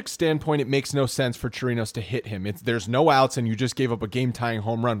logic standpoint, it makes no sense for Chirinos to hit him. There's no outs and you just gave up a game-tying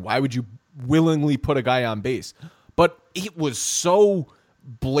home run. Why would you willingly put a guy on base? But it was so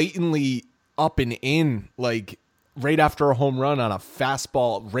blatantly up and in, like right after a home run on a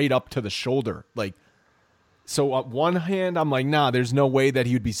fastball right up to the shoulder. Like, so on one hand, I'm like, nah, there's no way that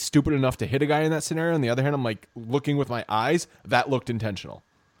he would be stupid enough to hit a guy in that scenario. On the other hand, I'm like, looking with my eyes, that looked intentional.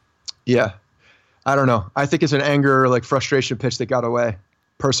 Yeah. I don't know. I think it's an anger, like frustration pitch that got away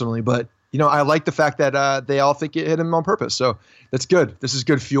personally. But, I like the fact that they all think it hit him on purpose. So that's good. This is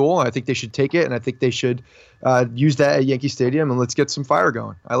good fuel. I think they should take it, and I think they should use that at Yankee Stadium, and let's get some fire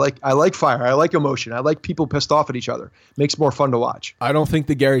going. I like fire. I like emotion. I like people pissed off at each other. Makes more fun to watch. I don't think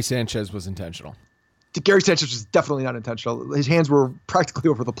the Gary Sanchez was intentional. The Gary Sanchez was definitely not intentional. His hands were practically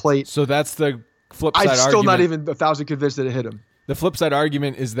over the plate. So that's the flip side argument. I'm still not even 1,000 convinced that it hit him. The flip side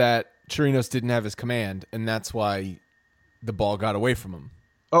argument is that Chirinos didn't have his command, and that's why the ball got away from him.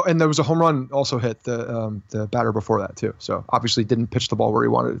 Oh, and there was a home run also hit the batter before that too. So obviously didn't pitch the ball where he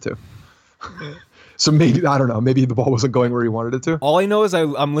wanted it to. So maybe, I don't know, maybe the ball wasn't going where he wanted it to. All I know is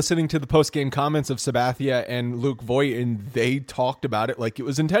I'm listening to the post-game comments of Sabathia and Luke Voit, and they talked about it like it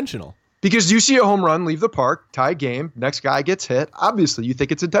was intentional. Because you see a home run leave the park, tie game, next guy gets hit. Obviously, you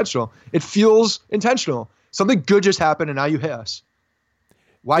think it's intentional. It feels intentional. Something good just happened, and now you hit us.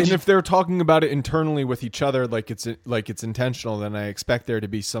 If they're talking about it internally with each other like it's intentional, then I expect there to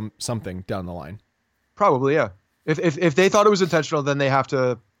be something down the line. Probably, yeah. If they thought it was intentional, then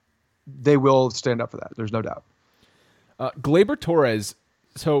they will stand up for that. There's no doubt. Gleyber Torres.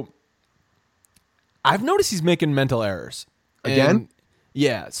 So I've noticed he's making mental errors again.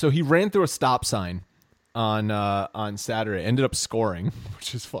 Yeah. So he ran through a stop sign on Saturday. Ended up scoring,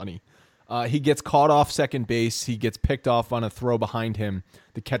 which is funny. He gets caught off second base. He gets picked off on a throw behind him.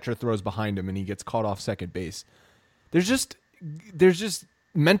 The catcher throws behind him, and he gets caught off second base. There's just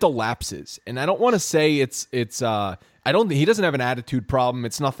mental lapses, and I don't want to say it's. I don't. He doesn't have an attitude problem.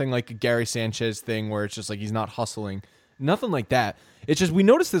 It's nothing like a Gary Sanchez thing where it's just like he's not hustling. Nothing like that. It's just we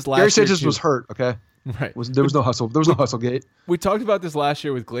noticed this last year. Gary Sanchez was hurt. Okay. Right. There was no hustle. There was no hustle gate. We talked about this last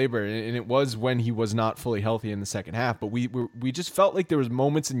year with Glaber, and it was when he was not fully healthy in the second half. But we just felt like there was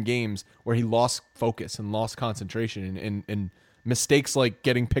moments in games where he lost focus and lost concentration, and mistakes like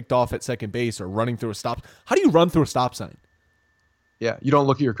getting picked off at second base or running through a stop. How do you run through a stop sign? Yeah, you don't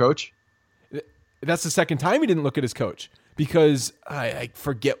look at your coach. That's the second time he didn't look at his coach because I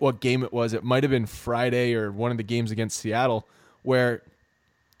forget what game it was. It might have been Friday or one of the games against Seattle where.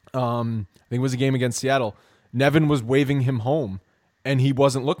 I think it was a game against Seattle. Nevin was waving him home, and he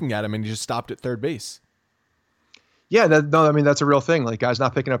wasn't looking at him, and he just stopped at third base. Yeah, that's a real thing. Like guys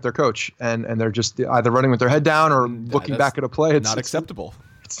not picking up their coach, and they're just either running with their head down or looking back at a play. It's not acceptable.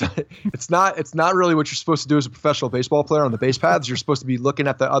 It's not really what you're supposed to do as a professional baseball player on the base paths. You're supposed to be looking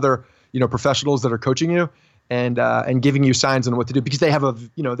at the other professionals that are coaching you and giving you signs on what to do because they have a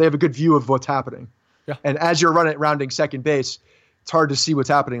good view of what's happening. Yeah. And as you're rounding second base. It's hard to see what's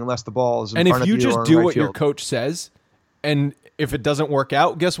happening unless the ball is in front of you. And if you just do what your coach says, and if it doesn't work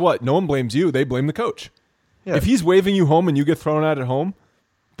out, guess what? No one blames you. They blame the coach. Yeah. If he's waving you home and you get thrown out at home,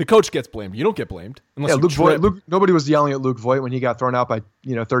 the coach gets blamed. You don't get blamed. Unless Luke Voigt, nobody was yelling at Luke Voigt when he got thrown out by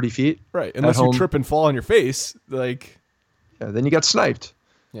 30 feet. Right. Unless you trip and fall on your face. Then you got sniped.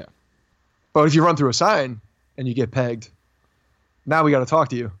 Yeah. But if you run through a sign and you get pegged, now we got to talk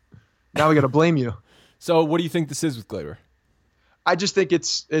to you. Now we got to blame you. So what do you think this is with Glaber? I just think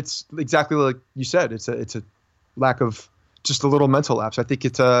it's exactly like you said. It's a lack of just a little mental lapse. I think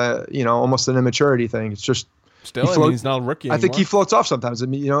it's almost an immaturity thing. It's just he's not a rookie anymore. I think he floats off sometimes. I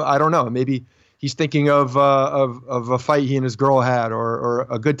mean, I don't know. Maybe he's thinking of a fight he and his girl had, or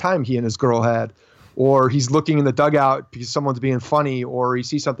a good time he and his girl had, or he's looking in the dugout because someone's being funny, or he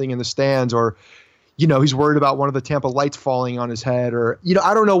sees something in the stands, or he's worried about one of the Tampa lights falling on his head, or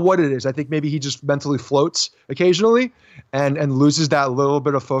I don't know what it is. I think maybe he just mentally floats occasionally and loses that little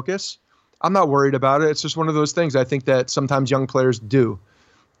bit of focus. I'm not worried about it. It's just one of those things I think that sometimes young players do.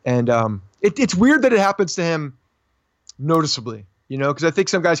 And it's weird that it happens to him noticeably, because I think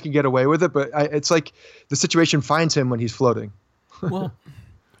some guys can get away with it, but it's like the situation finds him when he's floating. Well,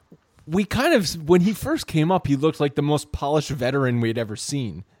 when he first came up, he looked like the most polished veteran we'd ever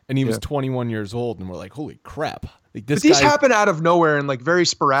seen. And he was 21 years old, and we're like, holy crap. But these happen out of nowhere and very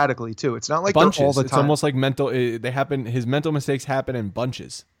sporadically, too. It's not like bunches. They're all the time. It's almost like they happen. His mental mistakes happen in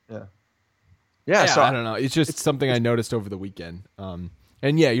bunches. Yeah. So I don't know. It's something I noticed over the weekend. And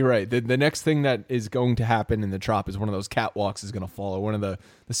yeah, you're right. The next thing that is going to happen in the Trop is one of those catwalks is going to follow. One of the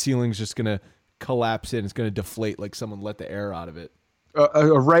ceiling's just going to collapse in. It's going to deflate like someone let the air out of it.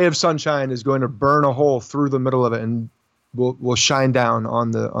 A ray of sunshine is going to burn a hole through the middle of it and will shine down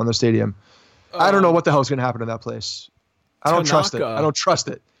on the stadium. I don't know what the hell is going to happen to that place. I don't trust it. I don't trust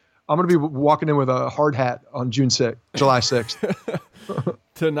it. I'm going to be walking in with a hard hat on July 6th.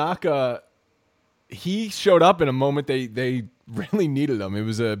 Tanaka, he showed up in a moment they really needed him.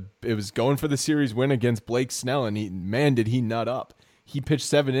 It was going for the series win against Blake Snell, and did he nut up. He pitched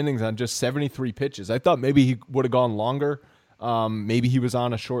 7 innings on just 73 pitches. I thought maybe he would have gone longer. Maybe he was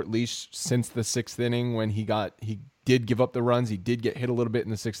on a short leash since the 6th inning when he did give up the runs. He did get hit a little bit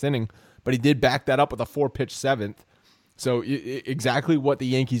in the 6th inning, but he did back that up with a 4-pitch 7th. So exactly what the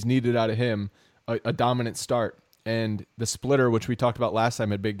Yankees needed out of him, a dominant start. And the splitter, which we talked about last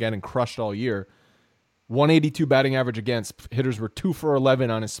time, had been getting crushed all year. 182 batting average against. Hitters were 2 for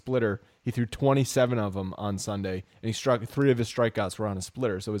 11 on his splitter. He threw 27 of them on Sunday, and he struck 3 of his strikeouts were on a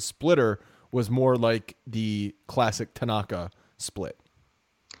splitter. So his splitter was more like the classic Tanaka split.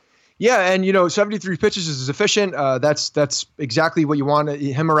 Yeah, and 73 pitches is efficient. That's exactly what you want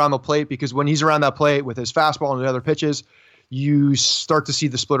him around the plate, because when he's around that plate with his fastball and the other pitches, you start to see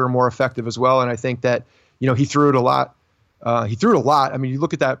the splitter more effective as well. And I think that he threw it a lot. I mean, you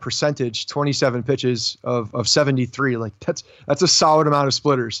look at that percentage, 27 pitches of 73. Like that's a solid amount of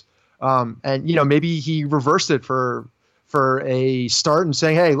splitters. And maybe he reversed it for a start and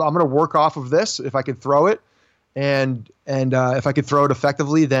saying, hey, I'm going to work off of this. If I could throw it, and if I could throw it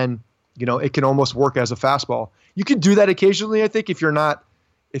effectively, then it can almost work as a fastball. You can do that occasionally, I think, if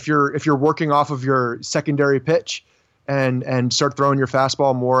you're working off of your secondary pitch and start throwing your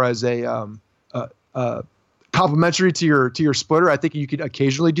fastball more as a complementary to your splitter. I think you could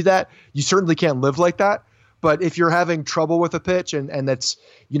occasionally do that. You certainly can't live like that. But if you're having trouble with a pitch and that's,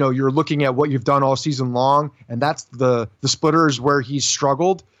 you're looking at what you've done all season long, and that's the splitter is where he's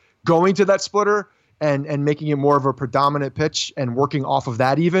struggled, going to that splitter and making it more of a predominant pitch and working off of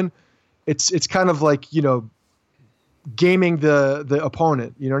that even, it's kind of like, gaming the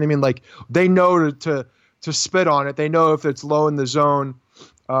opponent. You know what I mean? Like they know to spit on it. They know if it's low in the zone,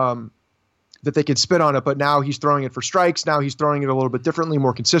 that they can spit on it, but now he's throwing it for strikes. Now he's throwing it a little bit differently,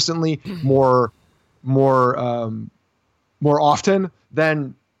 more consistently, more often,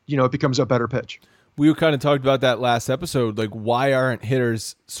 then, it becomes a better pitch. We kind of talked about that last episode. Like, why aren't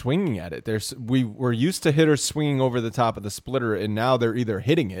hitters swinging at it? We were used to hitters swinging over the top of the splitter, and now they're either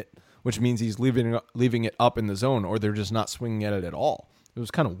hitting it, which means he's leaving it up in the zone, or they're just not swinging at it at all. It was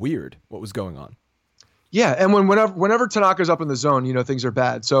kind of weird what was going on. Yeah, and whenever Tanaka's up in the zone, things are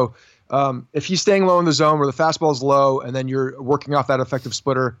bad. So if he's staying low in the zone where the fastball is low and then you're working off that effective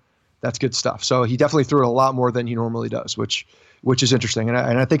splitter, that's good stuff. So he definitely threw it a lot more than he normally does, which is interesting. And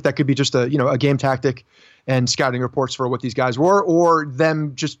I think that could be just a game tactic and scouting reports for what these guys were, or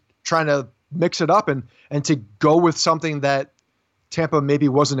them just trying to mix it up and to go with something that Tampa maybe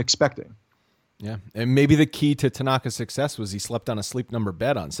wasn't expecting. Yeah, and maybe the key to Tanaka's success was he slept on a Sleep Number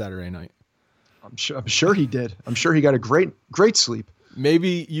bed on Saturday night. I'm sure he did. I'm sure he got a great sleep.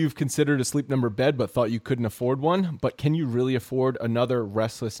 Maybe you've considered a Sleep Number bed but thought you couldn't afford one, but can you really afford another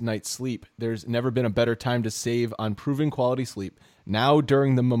restless night's sleep? There's never been a better time to save on proven quality sleep. Now,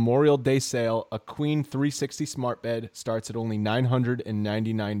 during the Memorial Day sale, a Queen 360 smart bed starts at only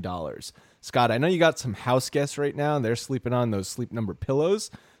 $999. Scott, I know you got some house guests right now, and they're sleeping on those Sleep Number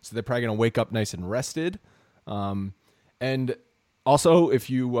pillows, so they're probably going to wake up nice and rested. And also, if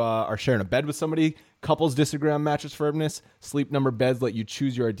you are sharing a bed with somebody, couples disagree on mattress firmness. Sleep Number beds let you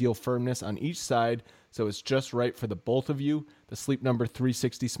choose your ideal firmness on each side, so it's just right for the both of you. The Sleep Number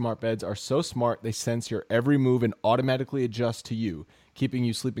 360 smart beds are so smart, they sense your every move and automatically adjust to you, keeping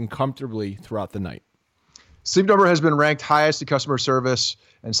you sleeping comfortably throughout the night. Sleep Number has been ranked highest in customer service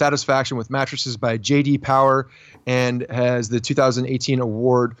and satisfaction with mattresses by J.D. Power and has the 2018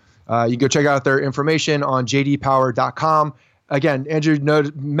 award. You can go check out their information on jdpower.com. Again, Andrew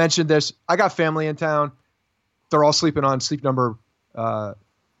mentioned this. I got family in town. They're all sleeping on Sleep Number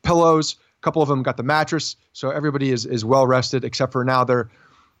pillows. A couple of them got the mattress, so everybody is well rested, except for now they're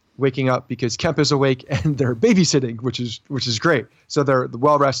waking up because Kemp is awake and they're babysitting, which is great. So they're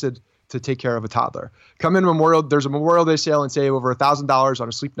well rested to take care of a toddler. Come in there's a Memorial Day sale and save over $1,000 on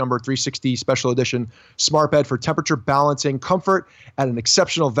a Sleep Number 360 special edition smart bed for temperature balancing comfort at an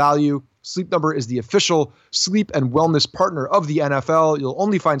exceptional value. Sleep Number is the official sleep and wellness partner of the NFL. You'll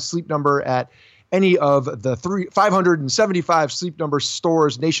only find Sleep Number at any of the 575 Sleep Number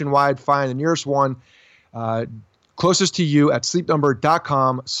stores nationwide. Find the nearest one closest to you at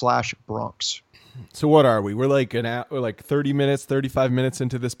sleepnumber.com/Bronx. So what are we? We're like 30 minutes, 35 minutes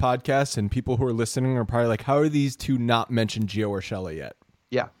into this podcast, and people who are listening are probably like, how are these two not mentioned Gio Urshela yet?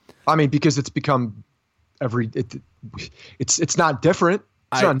 Yeah. I mean, because it's become it's not different.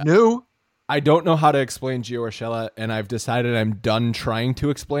 It's not new. I don't know how to explain Gio Urshela, and I've decided I'm done trying to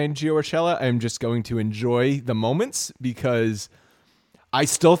explain Gio Urshela. I'm just going to enjoy the moments because I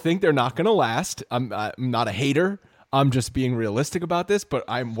still think they're not going to last. I'm not a hater. I'm just being realistic about this, but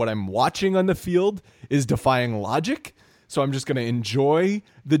what I'm watching on the field is defying logic. So I'm just going to enjoy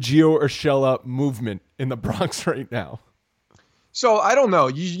the Gio Urshela movement in the Bronx right now. So I don't know.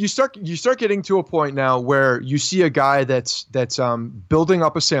 You start getting to a point now where you see a guy that's building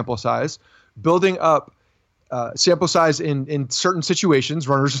up a sample size, in certain situations,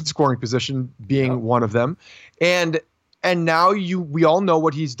 runners in scoring position being one of them, and now we all know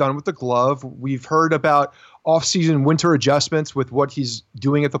what he's done with the glove. We've heard about off-season winter adjustments with what he's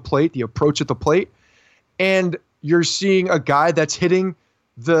doing at the plate, the approach at the plate, and you're seeing a guy that's hitting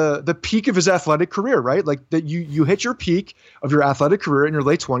the peak of his athletic career, right? Like that you hit your peak of your athletic career in your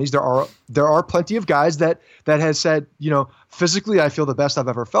late 20s. There are plenty of guys that has said, physically I feel the best I've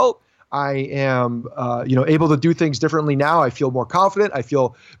ever felt. I am able to do things differently now. I feel more confident. I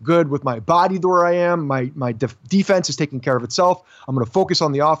feel good with my body where I am. My defense is taking care of itself. I'm going to focus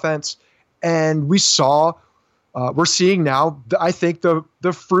on the offense. And we're seeing now, I think the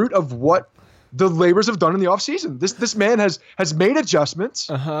fruit of what the labors have done in the offseason. This man has made adjustments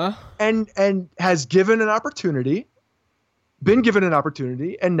and has been given an opportunity,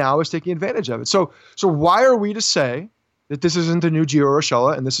 and now is taking advantage of it. So why are we to say that this isn't the new Gio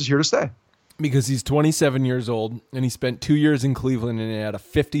Urshela and this is here to stay? Because he's 27 years old and he spent 2 years in Cleveland and he had a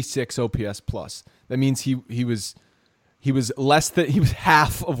 56 OPS plus. That means he was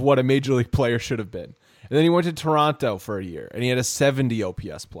half of what a major league player should have been. And then he went to Toronto for a year, and he had a 70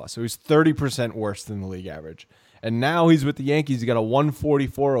 OPS plus. So he's 30% worse than the league average. And now he's with the Yankees. He got a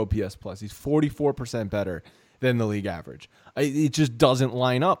 144 OPS plus. He's 44% better than the league average. It just doesn't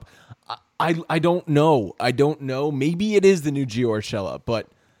line up. I don't know. Maybe it is the new Gio Urshela, but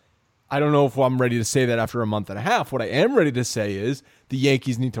I don't know if I'm ready to say that after a month and a half. What I am ready to say is the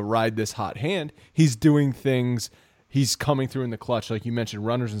Yankees need to ride this hot hand. He's doing things. He's coming through in the clutch. Like you mentioned,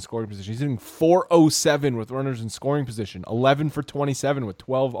 runners in scoring position. He's hitting .407 with runners in scoring position, 11 for 27 with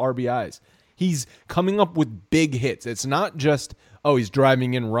 12 RBIs. He's coming up with big hits. It's not just, he's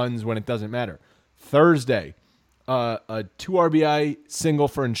driving in runs when it doesn't matter. Thursday, a 2 RBI single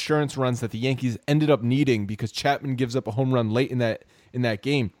for insurance runs that the Yankees ended up needing because Chapman gives up a home run late in that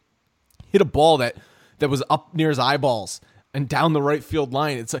game. Hit a ball that was up near his eyeballs and down the right field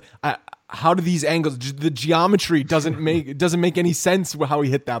line. It's like, how do these angles? The geometry doesn't make any sense how he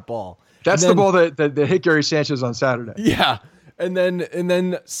hit that ball. That's the ball that hit Gary Sanchez on Saturday. Yeah, and then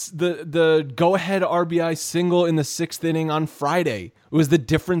the go ahead RBI single in the 6th inning on Friday. It was the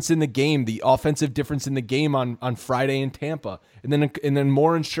difference in the game, the offensive difference in the game on Friday in Tampa, and then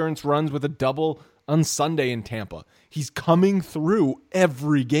more insurance runs with a double on Sunday in Tampa. He's coming through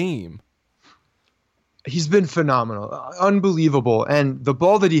every game. He's been phenomenal, unbelievable. And the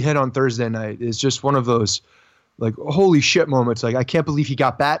ball that he hit on Thursday night is just one of those, like, holy shit moments. Like, I can't believe he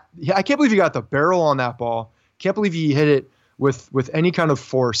got that. I can't believe he got the barrel on that ball. Can't believe he hit it with any kind of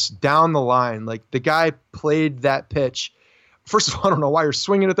force down the line. Like, the guy played that pitch. First of all, I don't know why you're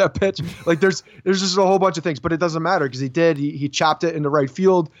swinging at that pitch. Like, there's just a whole bunch of things, but it doesn't matter because he did. He chopped it into right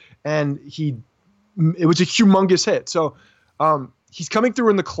field, and it was a humongous hit. So he's coming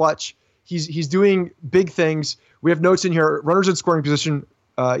through in the clutch. He's doing big things. We have notes in here. Runners in scoring position.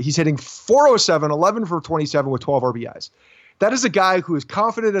 He's hitting .407, 11 for 27 with 12 RBIs. That is a guy who is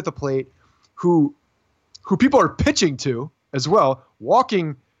confident at the plate, who people are pitching to as well,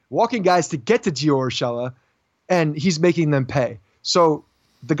 walking guys to get to Gio Urshela, and he's making them pay. So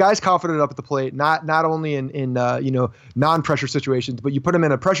the guy's confident up at the plate, not only in non-pressure situations, but you put him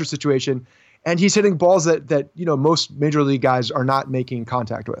in a pressure situation, and he's hitting balls that most major league guys are not making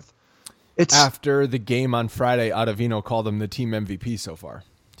contact with. After the game on Friday, Ottavino called him the team MVP so far.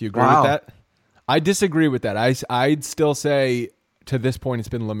 Do you agree with that? I disagree with that. I'd still say to this point it's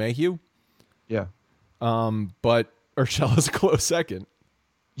been LeMahieu. Yeah. But Urshela's a close second.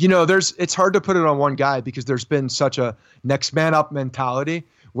 It's hard to put it on one guy because there's been such a next man up mentality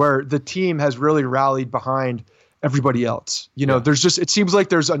where the team has really rallied behind everybody else. It seems like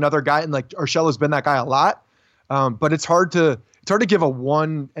there's another guy, and like Urshela's been that guy a lot. But it's hard to give a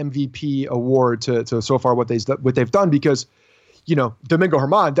one MVP award to so far what they've done because, Domingo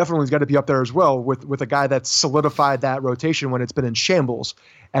Germán definitely has got to be up there as well with a guy that's solidified that rotation when it's been in shambles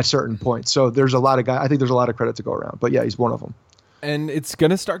at certain points. So there's a lot of guys. I think there's a lot of credit to go around. But yeah, he's one of them. And it's going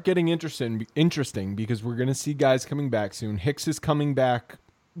to start getting interesting because we're going to see guys coming back soon. Hicks is coming back.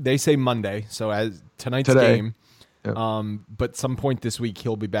 They say Monday, so as tonight's game. Yep. But some point this week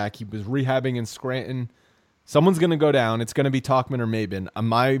he'll be back. He was rehabbing in Scranton. Someone's going to go down. It's going to be Tauchman or Maben.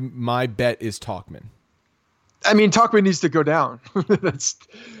 My bet is Tauchman. I mean, Tauchman needs to go down.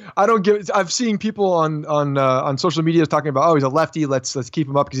 I've seen people on social media talking about, he's a lefty. Let's keep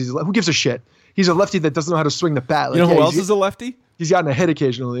him up because who gives a shit? He's a lefty that doesn't know how to swing the bat. Like, who else is a lefty? He's gotten a hit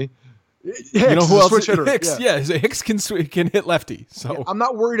occasionally. Hicks, who else? Switch hitter. Hicks. Yeah, Hicks can hit lefty. So yeah, I'm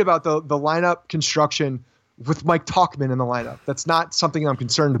not worried about the lineup construction with Mike Tauchman in the lineup. That's not something I'm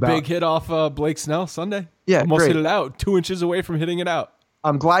concerned about. Big hit off Blake Snell Sunday. Yeah, almost great. hit it out, 2 inches away from hitting it out.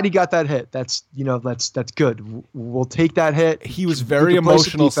 I'm glad he got that hit. That's good. We'll take that hit. He was very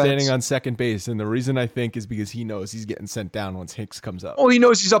emotional standing on second base, and the reason I think is because he knows he's getting sent down once Hicks comes up. Well, he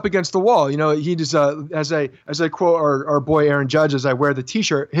knows he's up against the wall. He just as I quote our boy Aaron Judge, as I wear the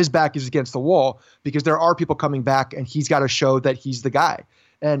T-shirt, his back is against the wall because there are people coming back, and he's got to show that he's the guy.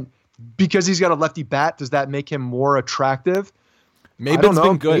 And because he's got a lefty bat, does that make him more attractive? Maben's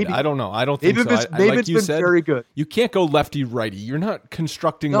been good. I don't know. I don't think so. Maben's been very good. You can't go lefty-righty. You're not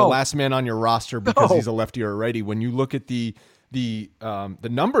constructing the last man on your roster because he's a lefty or a righty. When you look at the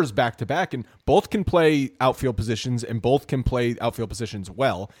numbers back-to-back, and both can play outfield positions and both can play outfield positions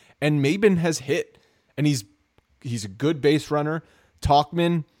well, and Maben has hit, and he's a good base runner.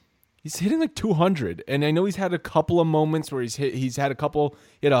 Tauchman, he's hitting like 200, and I know he's had a couple of moments where he hit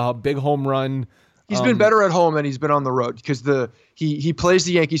a big home run. He's been better at home than he's been on the road because he plays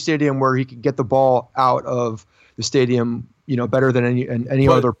the Yankee Stadium where he can get the ball out of the stadium, better than any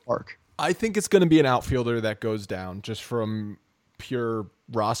other park. I think it's going to be an outfielder that goes down just from pure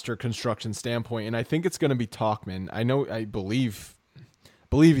roster construction standpoint, and I think it's going to be Tauchman. I believe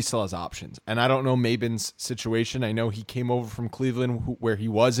he still has options, and I don't know Maben's situation. I know he came over from Cleveland where he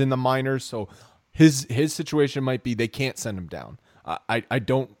was in the minors, so his situation might be they can't send him down.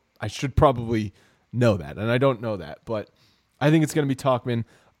 I should probably know that, and I don't know that, but I think it's going to be Tauchman.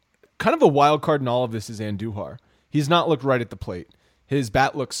 Kind of a wild card in all of this is Andujar. He's not looked right at the plate. His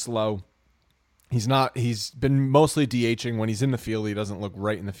bat looks slow. He's been mostly DHing. When he's in the field, he doesn't look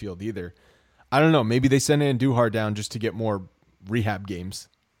right in the field either. I don't know. Maybe they send Andujar down just to get more rehab games.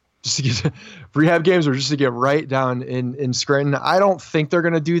 Just to get rehab games, or just to get right down in Scranton. I don't think they're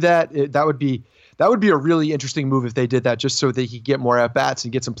going to do that. That would be a really interesting move if they did that, just so that he could get more at bats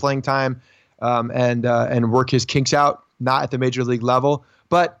and get some playing time, and work his kinks out, not at the major league level.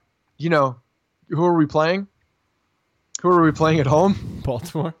 But who are we playing? Who are we playing at home?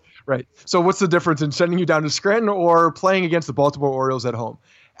 Baltimore. Right. So what's the difference in sending you down to Scranton or playing against the Baltimore Orioles at home?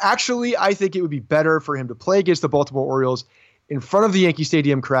 Actually, I think it would be better for him to play against the Baltimore Orioles in front of the Yankee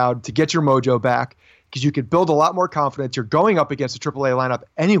Stadium crowd to get your mojo back, because you could build a lot more confidence. You're going up against a AAA lineup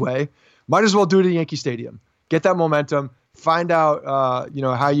anyway. Might as well do it at Yankee Stadium. Get that momentum. Find out,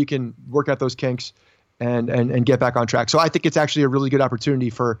 how you can work out those kinks and get back on track. So I think it's actually a really good opportunity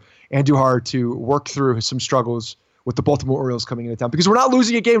for Andujar to work through some struggles with the Baltimore Orioles coming into town, because we're not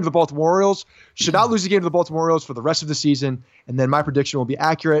losing a game to the Baltimore Orioles. Should not lose a game to the Baltimore Orioles for the rest of the season, and then my prediction will be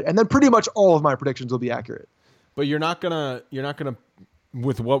accurate, and then pretty much all of my predictions will be accurate. But you're not gonna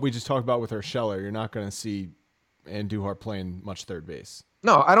with what we just talked about with Urshela, you're not gonna see Andujar playing much third base.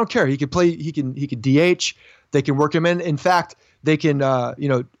 No, I don't care. He could play. He can DH. They can work him in. In fact, they can.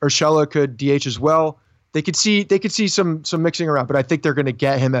 Urshela could DH as well. They could see some mixing around, but I think they're going to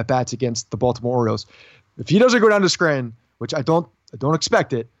get him at bats against the Baltimore Orioles. If he doesn't go down to Scranton, which I don't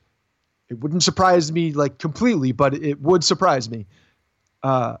expect it wouldn't surprise me like completely, but it would surprise me.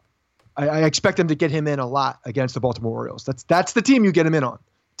 I expect them to get him in a lot against the Baltimore Orioles. That's the team you get him in on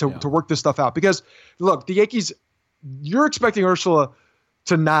to work this stuff out. Because look, the Yankees, you're expecting Urshela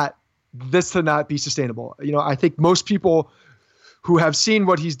to not be sustainable. I think most people who have seen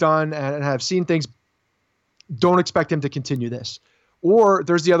what he's done and have seen things don't expect him to continue this. Or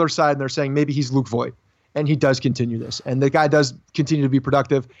there's the other side, and they're saying maybe he's Luke Voit, and he does continue this. And the guy does continue to be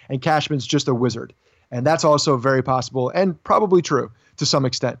productive, and Cashman's just a wizard. And that's also very possible and probably true to some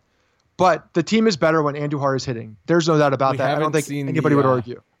extent. But the team is better when Andujar is hitting. There's no doubt about that. I don't think anybody would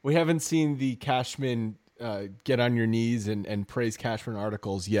argue. We haven't seen the Cashman get on your knees and praise Cashman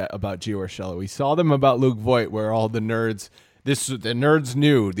articles yet about Gio Urshela. We saw them about Luke Voit, where all the nerds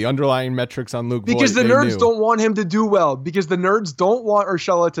knew the underlying metrics on Luke Voit. Because the nerds don't want him to do well. Because the nerds don't want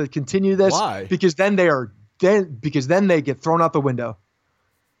Urshela to continue this. Why? Because then they get thrown out the window.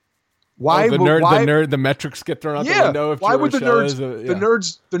 Why? The metrics get thrown out the window. Why would the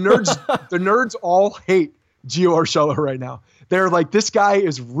nerds all hate Gio Urshela right now? They're like, this guy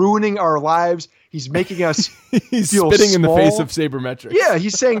is ruining our lives. He's making us he's feel spitting small. in the face of sabermetrics. Yeah,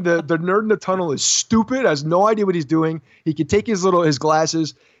 he's saying the nerd in the tunnel is stupid, has no idea what he's doing. He could take his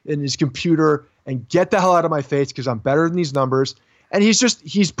glasses and his computer and get the hell out of my face because I'm better than these numbers. And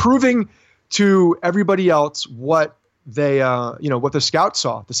he's proving to everybody else what what the scouts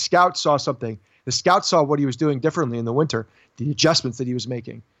saw. The scouts saw something. The scouts saw what he was doing differently in the winter, the adjustments that he was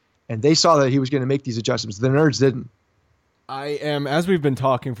making. And they saw that he was going to make these adjustments. The nerds didn't. As we've been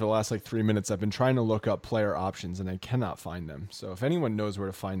talking for the last 3 minutes, I've been trying to look up player options and I cannot find them. So if anyone knows where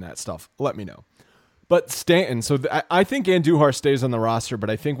to find that stuff, let me know. But Stanton, I think Andujar stays on the roster, but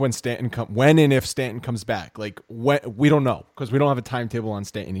I think when and if Stanton comes back, we don't know because we don't have a timetable on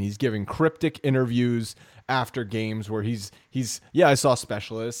Stanton. He's giving cryptic interviews after games where I saw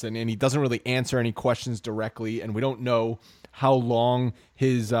specialists and he doesn't really answer any questions directly, and we don't know how long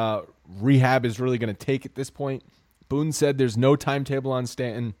his rehab is really going to take at this point. Boone said there's no timetable on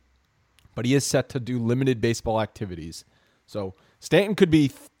Stanton, but he is set to do limited baseball activities. So Stanton could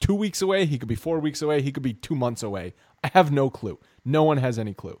be 2 weeks away. He could be 4 weeks away. He could be 2 months away. I have no clue. No one has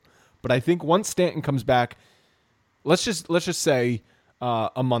any clue. But I think once Stanton comes back, let's just say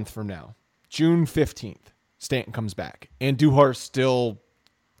a month from now, June 15th, Stanton comes back. Andujar's still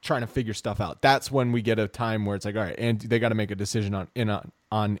trying to figure stuff out. That's when we get a time where it's like, all right, and they got to make a decision on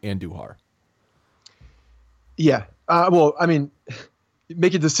Andujar. Yeah.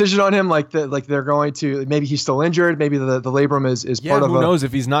 Make a decision on him like they're going to. Maybe he's still injured. Maybe the labrum is part of. Who knows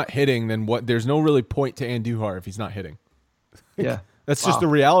if he's not hitting? Then what? There's no really point to Andujar if he's not hitting. Yeah, that's just the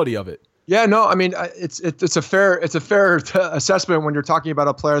reality of it. Yeah, no, I mean it's a fair assessment when you're talking about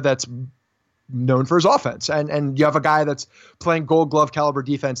a player that's known for his offense, and you have a guy that's playing Gold Glove caliber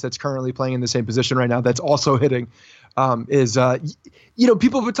defense that's currently playing in the same position right now that's also hitting.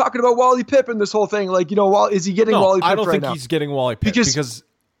 People have been talking about Wally Pippen this whole thing. Is he getting Wally Pippen right now? I don't think he's getting Wally Pippen because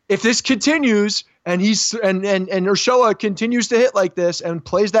if this continues and Urshela continues to hit like this and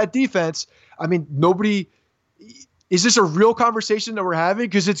plays that defense, I mean, nobody, is this a real conversation that we're having?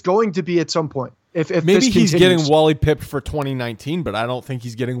 Because it's going to be at some point. If maybe he's continues. getting Wally pipped for 2019, but I don't think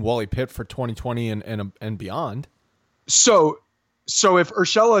he's getting Wally pipped for 2020 and beyond. So if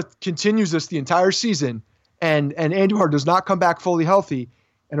Urshela continues this the entire season and Andujar does not come back fully healthy,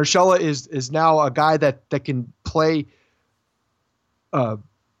 and Urshela is now a guy that can play at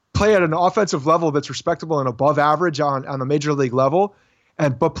an offensive level that's respectable and above average on a major league level,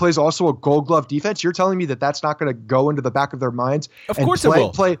 but plays also a Gold Glove defense, you're telling me that that's not going to go into the back of their minds? Of course it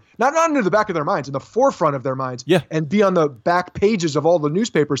will. Play not into the back of their minds, in the forefront of their minds, and be on the back pages of all the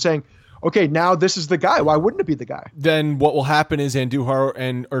newspapers saying, okay, now this is the guy. Why wouldn't it be the guy? Then what will happen is Andujar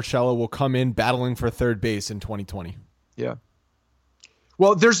and Urshela will come in battling for third base in 2020. Yeah.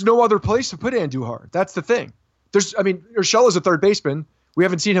 Well, there's no other place to put Andujar. That's the thing. Urshela's a third baseman. We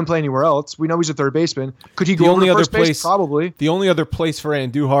haven't seen him play anywhere else. We know he's a third baseman. Could he go over to first base? Probably. The only other place for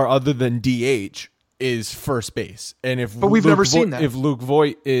Andujar other than DH is first base. But we've never seen that. If Luke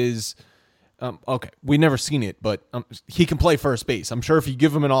Voit is okay, we've never seen it, but he can play first base. I'm sure if you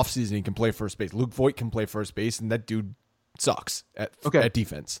give him an offseason, he can play first base. Luke Voit can play first base, and that dude sucks at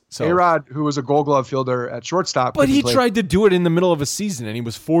defense. So A-Rod, who was a Gold Glove fielder at shortstop. But he tried to do it in the middle of a season, and he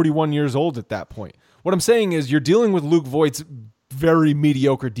was 41 years old at that point. What I'm saying is you're dealing with Luke Voigt's very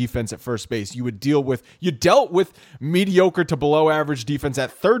mediocre defense at first base. You dealt with mediocre to below average defense at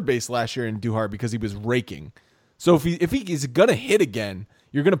third base last year in Andujar because he was raking. So if he is gonna hit again,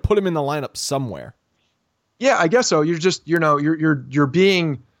 you're gonna put him in the lineup somewhere. Yeah, I guess so. You're just you're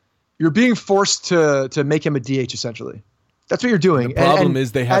being forced to make him a DH essentially. That's what you're doing. The problem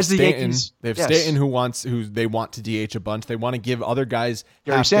is they have Stanton. Yankees, they have Stanton who they want to DH a bunch. They want to give other guys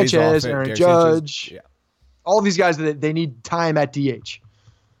Gary Sanchez, Aaron Judge. Yeah. All these guys that they need time at DH.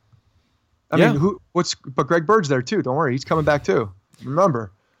 I mean, but Greg Bird's there too. Don't worry, he's coming back too.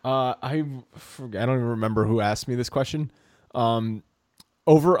 Remember? I don't even remember who asked me this question.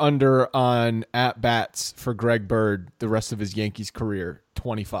 Over under on at bats for Greg Bird the rest of his Yankees career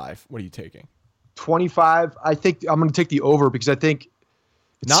 25. What are you taking? 25. I think I'm going to take the over because I think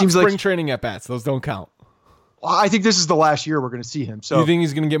it not seems spring like training at bats. Those don't count. I think this is the last year we're going to see him. So you think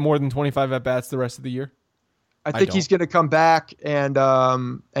he's going to get more than 25 at bats the rest of the year? I think he's going to come back, and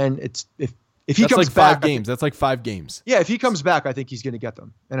it's if he comes back, 5 games. That's like 5 games. Yeah, if he comes back, I think he's going to get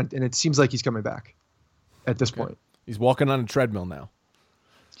them, and it seems like he's coming back at this point. He's walking on a treadmill now.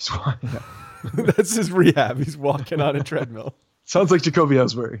 That's his rehab. He's walking on a treadmill. Sounds like Jacoby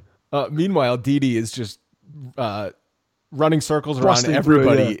Ellsbury. Meanwhile, Didi is just running circles around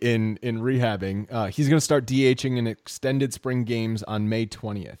everybody in rehabbing. He's going to start DHing in extended spring games on May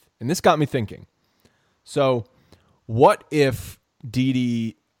 20th, and this got me thinking. So, what if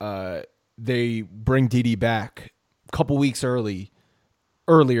Didi? They bring Didi back a couple weeks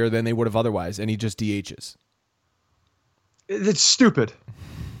earlier than they would have otherwise, and he just DHs. It's stupid.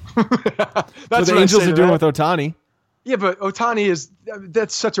 That's what the Angels are doing with Ohtani. Yeah, but Ohtani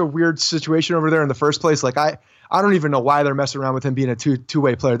that's such a weird situation over there in the first place. Like I don't even know why they're messing around with him being a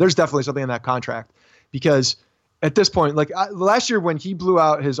two-way player. There's definitely something in that contract because at this point, like last year when he blew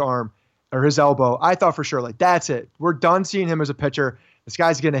out his arm or his elbow, I thought for sure like that's it. We're done seeing him as a pitcher. This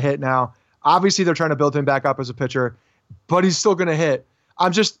guy's going to hit now. Obviously, they're trying to build him back up as a pitcher, but he's still going to hit.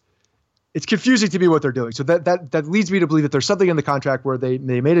 It's confusing to me what they're doing. So that leads me to believe that there's something in the contract where they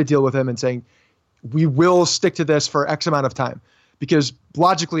made a deal with him and saying, we will stick to this for X amount of time because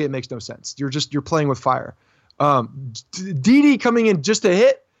logically it makes no sense. You're playing with fire. Didi coming in just to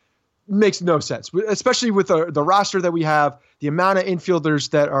hit makes no sense, especially with the roster that we have, the amount of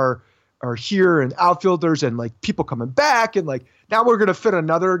infielders that are here and outfielders and like people coming back and like now we're going to fit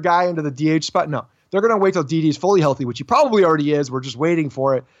another guy into the DH spot. No, they're going to wait till Didi's fully healthy, which he probably already is. We're just waiting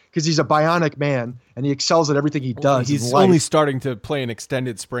for it because he's a bionic man and he excels at everything he does. He's only starting to play an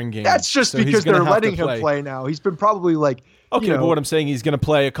extended spring game. That's just because they're letting him play now. He's been probably like, okay, but what I'm saying, he's going to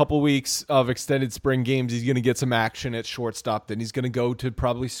play a couple weeks of extended spring games. He's going to get some action at shortstop. Then he's going to go to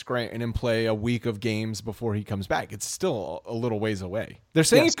probably Scranton and play a week of games before he comes back. It's still a little ways away. They're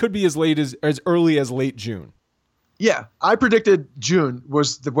saying it could be as early as late June. Yeah, I predicted June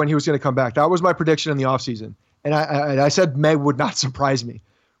was when he was going to come back. That was my prediction in the offseason. And I said May would not surprise me,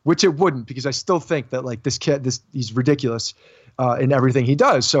 which it wouldn't because I still think that like this kid, he's ridiculous in everything he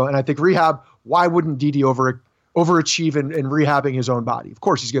does. So, and I think rehab, why wouldn't Didi overachieve in rehabbing his own body? Of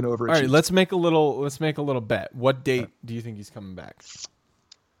course he's going to overachieve. All right, let's make a little bet. What date do you think he's coming back?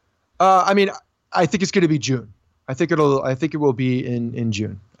 I mean, I think it's going to be June. I think it will be in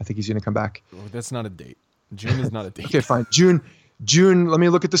June. I think he's going to come back. Oh, that's not a date. June is not a date. Okay, fine. June. Let me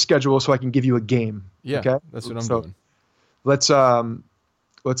look at the schedule so I can give you a game. Yeah, okay? That's what I'm doing. Let's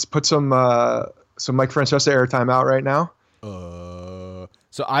put some So Mike Francesa air timeout right now.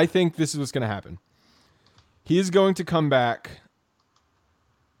 So I think this is what's going to happen. He is going to come back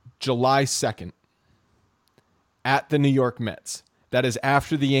July 2nd at the New York Mets. That is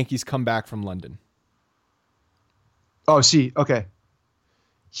after the Yankees come back from London. Oh, see, okay.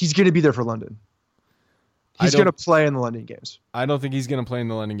 He's going to be there for London. He's going to play in the London games. I don't think he's going to play in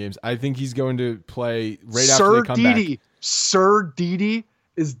the London games. I think he's going to play right after they come back. Sir Didi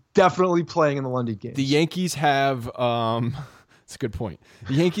is definitely playing in the London games. The Yankees have, that's a good point.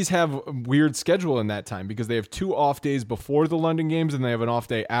 The Yankees have a weird schedule in that time because they have 2 off days before the London games and they have an off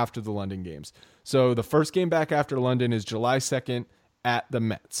day after the London games. So the first game back after London is July 2nd at the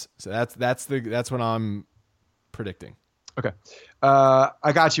Mets. So that's what I'm predicting. Okay.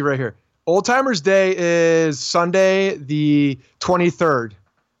 I got you right here. Old Timers Day is Sunday, the 23rd.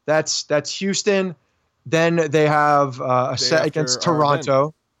 That's Houston. Then they have a set against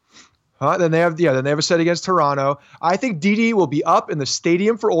Toronto. Then they have a set against Toronto. I think Didi will be up in the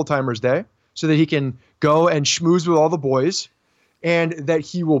stadium for Old Timers Day so that he can go and schmooze with all the boys, and that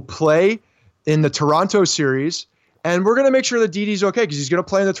he will play in the Toronto series. And we're going to make sure that Didi's okay because he's going to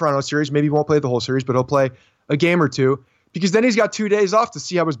play in the Toronto series. Maybe he won't play the whole series, but he'll play a game or two because then he's got 2 days off to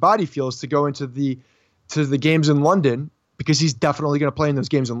see how his body feels to go into the games in London, because he's definitely going to play in those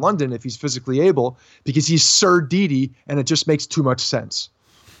games in London if he's physically able, because he's Sir Didi, and it just makes too much sense.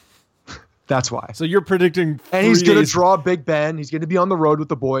 That's why. So you're predicting, and he's going to draw Big Ben. He's going to be on the road with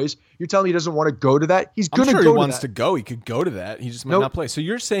the boys. You're telling me he doesn't want to go to that? He's going to go. I'm sure he wants to to go. He could go to that. He just might not play. So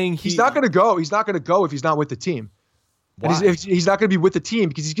you're saying he's not going to go. He's not going to go if he's not with the team. Why? And he's not going to be with the team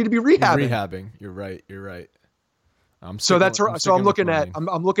because he's going to be rehabbing. You're right. I'm looking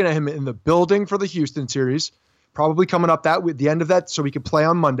at him in the building for the Houston series, probably coming up with the end of that, so we can play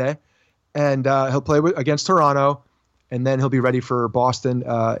on Monday, and he'll play against Toronto, and then he'll be ready for Boston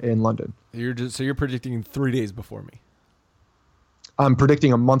in London. You're predicting 3 days before me. I'm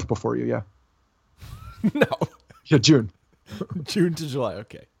predicting a month before you. Yeah. No. Yeah, June. June to July.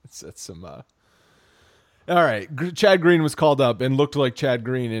 Okay, that's some. All right, Chad Green was called up and looked like Chad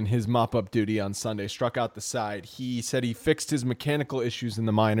Green in his mop-up duty on Sunday. Struck out the side. He said he fixed his mechanical issues in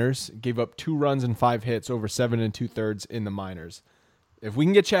the minors, gave up 2 runs and 5 hits over 7 2/3 in the minors. If we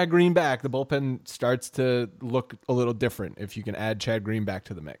can get Chad Green back, the bullpen starts to look a little different if you can add Chad Green back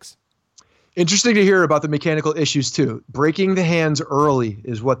to the mix. Interesting to hear about the mechanical issues, too. Breaking the hands early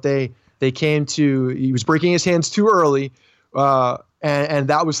is what they came to. He was breaking his hands too early, and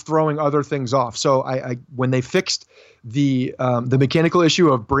that was throwing other things off. So when they fixed the mechanical issue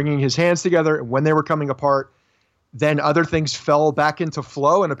of bringing his hands together and when they were coming apart, then other things fell back into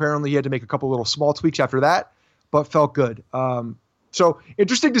flow, and apparently he had to make a couple little small tweaks after that, but felt good. So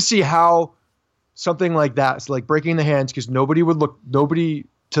interesting to see how something like that, it's like breaking the hands, because nobody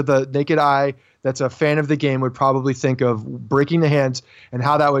to the naked eye that's a fan of the game would probably think of breaking the hands and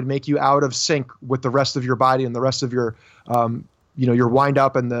how that would make you out of sync with the rest of your body and the rest of your your wind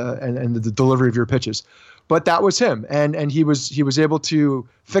up and the delivery of your pitches. But that was him, and he was able to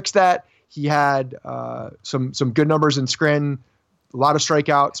fix that. He had some good numbers in Scranton, a lot of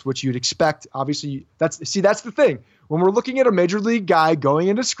strikeouts, which you'd expect. Obviously, that's the thing. When we're looking at a major league guy going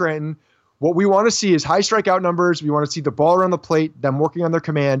into Scranton, what we want to see is high strikeout numbers. We want to see the ball around the plate, them working on their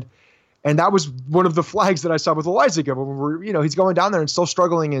command. And that was one of the flags that I saw with Eliza. When he's going down there and still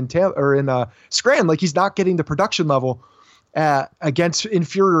struggling in Scranton, like he's not getting the production level against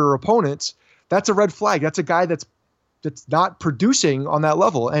inferior opponents. That's a red flag. That's a guy that's not producing on that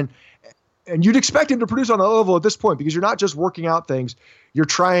level. And you'd expect him to produce on that level at this point, because you're not just working out things. You're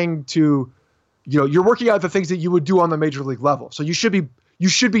trying to, you're working out the things that you would do on the major league level. So you should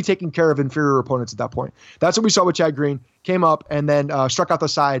be taking care of inferior opponents at that point. That's what we saw with Chad Green. Came up and then struck out the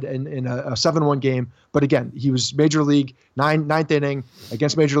side in a 7-1 game. But again, he was major league, ninth inning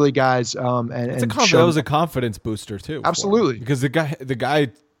against major league guys. That was a confidence booster too. Absolutely. Because the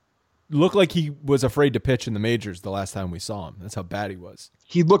guy looked like he was afraid to pitch in the majors the last time we saw him. That's how bad he was.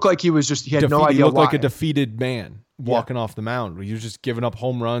 He looked like he had no idea. He looked why. like a defeated man walking off the mound. He was just giving up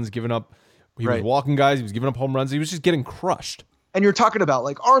home runs, he was walking guys. He was giving up home runs. He was just getting crushed. And you're talking about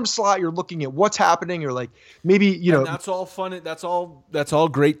like arm slot. You're looking at what's happening. You're like, maybe, And that's all fun. That's all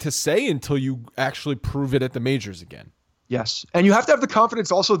great to say until you actually prove it at the majors again. Yes. And you have to have the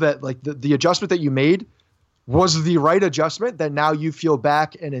confidence also that like the adjustment that you made was the right adjustment, that now you feel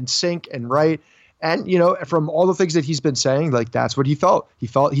back and in sync and right. And, from all the things that he's been saying, like that's what he felt. He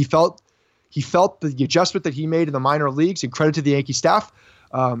felt the adjustment that he made in the minor leagues, and credit to the Yankee staff.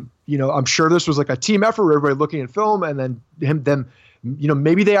 I'm sure this was like a team effort where everybody looking at film, and then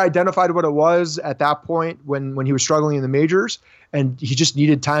maybe they identified what it was at that point when he was struggling in the majors, and he just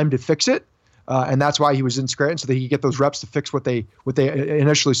needed time to fix it. and that's why he was in Scranton, so that he could get those reps to fix what they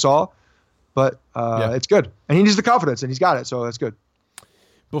initially saw. But it's good, and he needs the confidence, and he's got it, so that's good.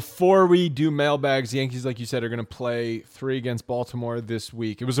 Before we do mailbags, the Yankees, like you said, are going to play 3 against Baltimore this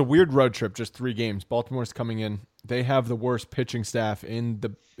week. It was a weird road trip, just 3 games. Baltimore's coming in. They have the worst pitching staff in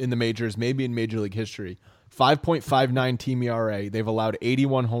the majors, maybe in Major League history. 5.59 team ERA. They've allowed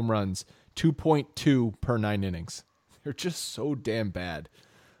 81 home runs, 2.2 per 9 innings. They're just so damn bad.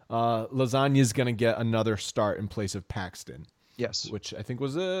 Lasagna's going to get another start in place of Paxton. Yes, which I think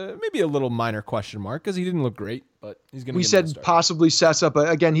was maybe a little minor question mark because he didn't look great, but he's going to. We said possibly Sessa,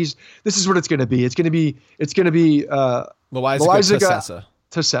 but again, this is what it's going to be. It's going to be Loaizaga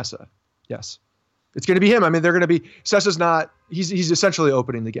to Sessa. Yes, it's going to be him. I mean, they're going to be Sessa's not. He's essentially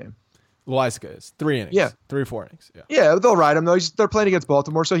opening the game. Loaizaga is 3 innings. Yeah, 3-4 innings. Yeah, they'll ride him though. They're playing against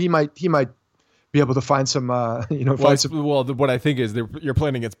Baltimore, so he might be able to find some. What I think is you're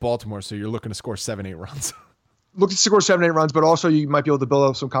playing against Baltimore, so you're looking to score 7-8 runs. Look to score 7-8 runs, but also you might be able to build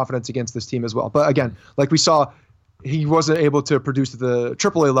up some confidence against this team as well. But again, like we saw, he wasn't able to produce at the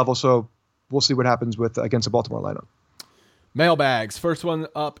AAA level, so we'll see what happens against the Baltimore lineup. Mailbags. First one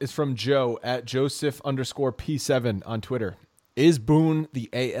up is from Joe at Joseph_P7 on Twitter. Is Boone the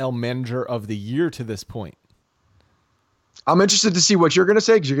AL Manager of the Year to this point? I'm interested to see what you're going to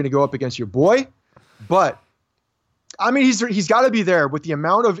say because you're going to go up against your boy. But, I mean, he's got to be there with the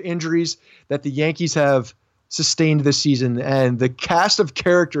amount of injuries that the Yankees have sustained this season and the cast of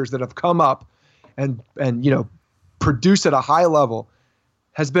characters that have come up and produced at a high level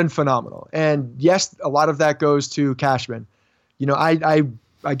has been phenomenal. And yes, a lot of that goes to Cashman. I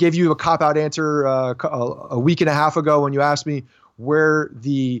gave you a cop-out answer a week and a half ago when you asked me where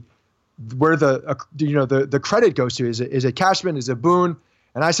the credit goes to. Is it Cashman? Is it Boone?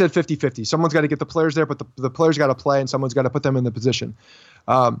 And I said 50-50. Someone's got to get the players there, but the players got to play, and someone's got to put them in the position.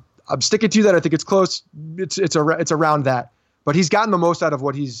 I'm sticking to that. I think it's close. It's around that. But he's gotten the most out of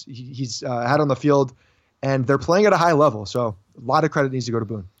what he's had on the field, and they're playing at a high level. So a lot of credit needs to go to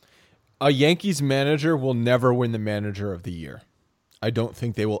Boone. A Yankees manager will never win the Manager of the Year. I don't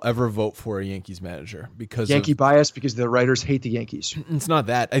think they will ever vote for a Yankees manager because Yankee bias, because the writers hate the Yankees. It's not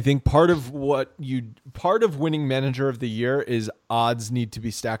that. I think part of winning Manager of the Year is odds need to be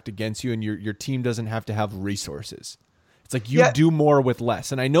stacked against you, and your team doesn't have to have resources. It's like you do more with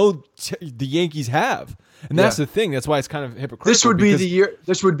less, and I know the Yankees have, and that's the thing. That's why it's kind of hypocritical. This would be the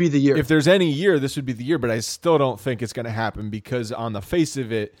year. If there's any year, this would be the year. But I still don't think it's going to happen because on the face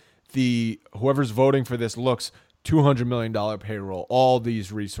of it, whoever's voting for this looks $200 million payroll, all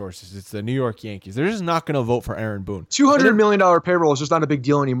these resources. It's the New York Yankees. They're just not going to vote for Aaron Boone. $200 million payroll is just not a big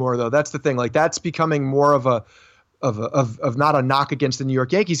deal anymore, though. That's the thing. Like that's becoming more of not a knock against the New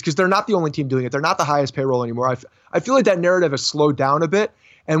York Yankees because they're not the only team doing it. They're not the highest payroll anymore. I feel like that narrative has slowed down a bit.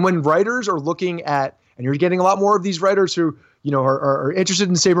 And when writers are looking at, and you're getting a lot more of these writers who, are interested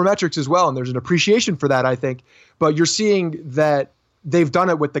in sabermetrics as well. And there's an appreciation for that, I think. But you're seeing that they've done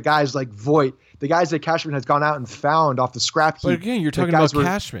it with the guys like Voit, the guys that Cashman has gone out and found off the scrap heap. But again, you're talking about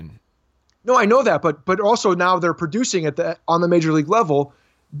Cashman. No, I know that, but also now they're producing on the major league level.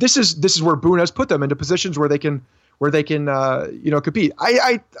 This is where Boone has put them into positions where they can compete.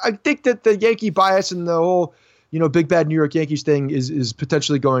 I think that the Yankee bias and the whole big bad New York Yankees thing is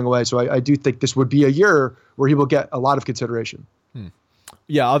potentially going away. So I do think this would be a year where he will get a lot of consideration.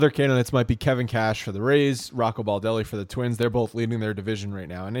 Yeah, other candidates might be Kevin Cash for the Rays, Rocco Baldelli for the Twins. They're both leading their division right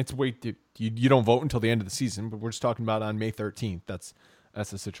now, and it's you don't vote until the end of the season. But we're just talking about on May 13th. That's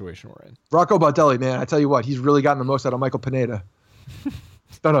the situation we're in. Rocco Baldelli, man, I tell you what, he's really gotten the most out of Michael Pineda.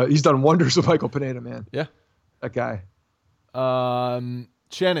 He's done wonders with Michael Pineda, man. Yeah, that guy.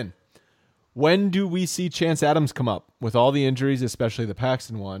 Shannon, when do we see Chance Adams come up? With all the injuries, especially the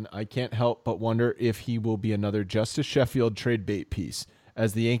Paxton one, I can't help but wonder if he will be another Justice Sheffield trade bait piece,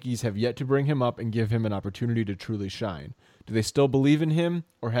 as the Yankees have yet to bring him up and give him an opportunity to truly shine. Do they still believe in him,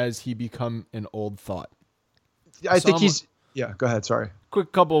 or has he become an old thought? I think he's... Yeah, go ahead, sorry.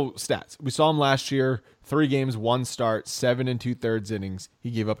 Quick couple stats. We saw him last year, 3 games, 1 start, 7 2/3 innings.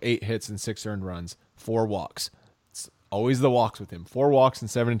 He gave up 8 hits and 6 earned runs, 4 walks. It's always the walks with him. 4 walks and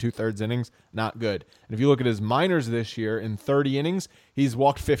 7 2/3 innings, not good. And if you look at his minors this year, in 30 innings, he's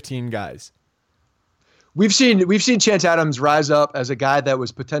walked 15 guys. We've seen Chance Adams rise up as a guy that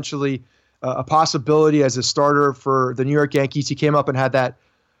was potentially a possibility as a starter for the New York Yankees. He came up and had that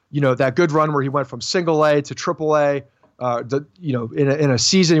good run where he went from single A to triple A. In a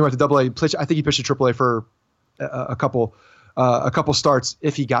season he went to double A. I think he pitched to triple A for a couple starts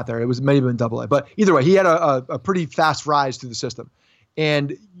if he got there. It was maybe been double A, but either way, he had a pretty fast rise through the system,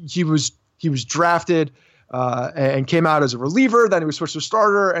 and he was drafted and came out as a reliever. Then he was switched to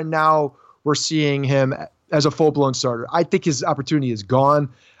starter, and now we're seeing him as a full-blown starter. I think his opportunity is gone.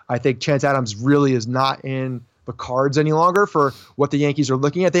 I think Chance Adams really is not in the cards any longer for what the Yankees are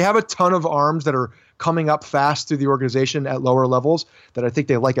looking at. They have a ton of arms that are coming up fast through the organization at lower levels that I think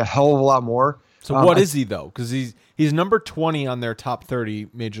they like a hell of a lot more. So what is he, though? Because he's number 20 on their top 30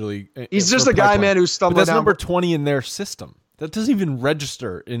 Major League. He's just a guy, man, who's stumbling down. That's number number 20 in their system. That doesn't even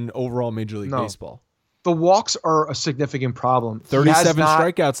register in overall Major League Baseball. The walks are a significant problem. 37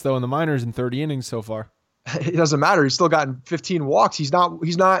 strikeouts, though, in the minors in 30 innings so far. It doesn't matter. He's still gotten 15 walks. He's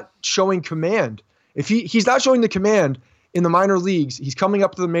not showing command. If he's not showing the command in the minor leagues, he's coming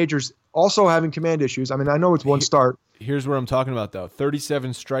up to the majors also having command issues. I mean, I know it's one start. Here's what I'm talking about, though.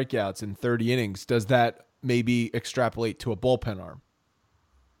 37 strikeouts in 30 innings. Does that maybe extrapolate to a bullpen arm?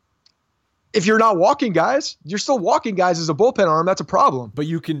 If you're not walking guys, you're still walking guys as a bullpen arm. That's a problem. But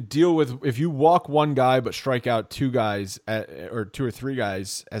you can deal with, if you walk one guy but strike out two guys or two or three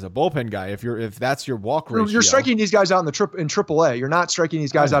guys as a bullpen guy, if that's your walk ratio. You're striking these guys out in AAA. You're not striking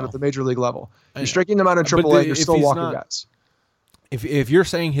these guys out at the major league level. You're striking them out in AAA. You're still walking guys. If you're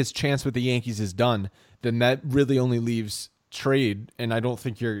saying his chance with the Yankees is done, then that really only leaves trade. And I don't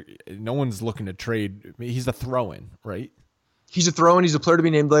think no one's looking to trade. He's a throw-in, right? He's a throw-in. He's a player to be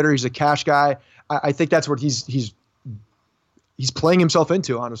named later. He's a cash guy. I think that's what he's playing himself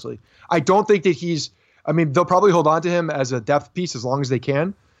into, honestly. I don't think that they'll probably hold on to him as a depth piece as long as they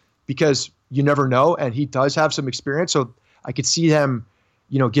can because you never know, and he does have some experience. So I could see them,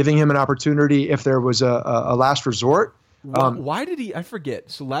 giving him an opportunity if there was a last resort. Why did he? I forget.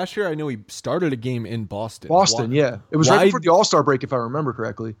 So last year, I know he started a game in Boston. Yeah. It was right before the All-Star break, if I remember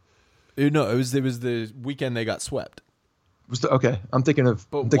correctly. No, it was the weekend they got swept. Okay, I'm still thinking of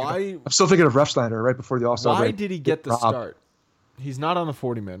Refsnyder right before the All-Star break. Why did he get the start? He's not on the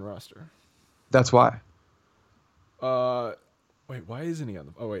 40-man roster. That's why. Wait, why isn't he on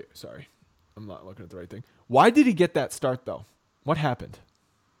the... Oh, wait, sorry. I'm not looking at the right thing. Why did he get that start, though? What happened?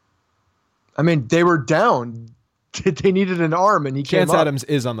 I mean, they were down. They needed an arm, and he came up. Chance Adams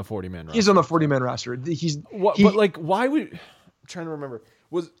is on the 40-man roster. He's on the 40-man roster. But why would... I'm trying to remember.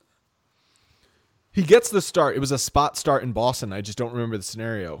 He gets the start. It was a spot start in Boston. I just don't remember the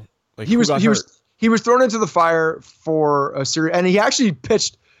scenario. He was thrown into the fire for a series, and he actually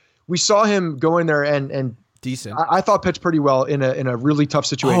pitched. We saw him go in there and decent. I thought pitched pretty well in a really tough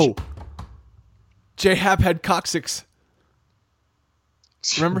situation. Oh, J-Hap had coccyx.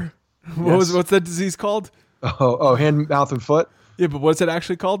 Remember what's that disease called? Oh, hand, mouth, and foot. Yeah, but what's it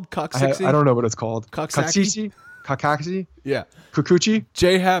actually called? Coccyx. I don't know what it's called. Coxsackie? Kakaxi? Yeah. Kukuchi?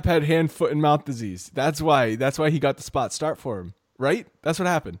 J-Hap had hand, foot, and mouth disease. That's why he got the spot start for him, right? That's what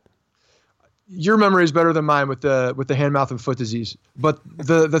happened. Your memory is better than mine with the hand, mouth, and foot disease. But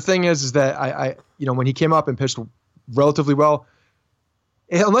the thing is that I when he came up and pitched relatively well,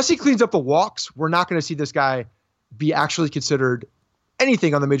 unless he cleans up the walks, we're not going to see this guy be actually considered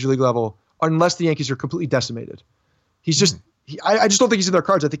anything on the major league level unless the Yankees are completely decimated. He's just I just don't think he's in their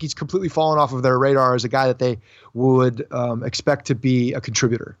cards. I think he's completely fallen off of their radar as a guy that they would expect to be a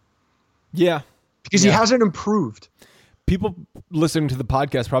contributor. Yeah. Because he hasn't improved. People listening to the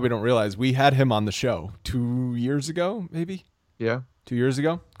podcast probably don't realize we had him on the show 2 years ago, maybe? Yeah. 2 years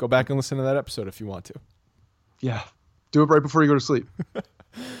ago? Go back and listen to that episode if you want to. Yeah. Do it right before you go to sleep.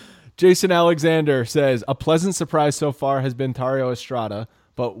 Jason Alexander says, a pleasant surprise so far has been Tario Estrada,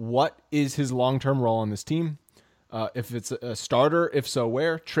 but what is his long-term role on this team? If it's a starter, if so,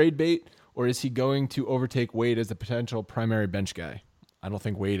 where? Trade bait, or is he going to overtake Wade as the potential primary bench guy? I don't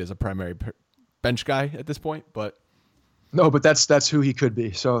think Wade is a primary bench guy at this point, but no, but that's who he could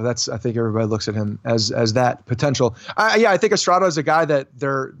be. So I think everybody looks at him as that potential. I think Estrada is a guy that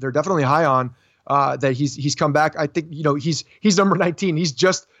they're definitely high on. That he's come back. I think he's number 19. He's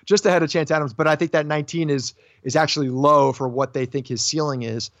just ahead of Chance Adams, but I think that 19 is actually low for what they think his ceiling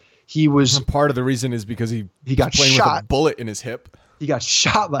is. He was part of the reason is because he got playing shot with a bullet in his hip. He got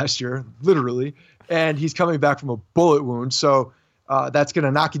shot last year, literally, and he's coming back from a bullet wound. So that's going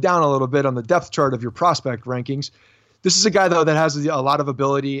to knock you down a little bit on the depth chart of your prospect rankings. This is a guy, though, that has a lot of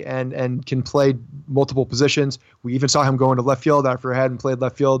ability and can play multiple positions. We even saw him go into left field after he hadn't played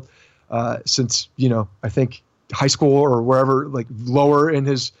left field since, I think high school or wherever, like lower in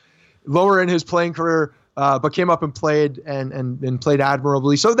his playing career, but came up and played and played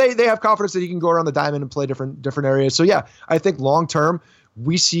admirably. So they have confidence that he can go around the diamond and play different areas. So, yeah, I think long term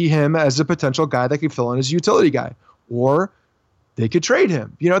we see him as a potential guy that could fill in as a utility guy, or they could trade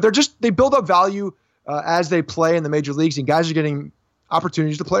him. They build up value as they play in the major leagues, and guys are getting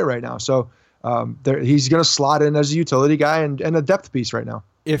opportunities to play right now. So he's going to slot in as a utility guy and a depth piece right now.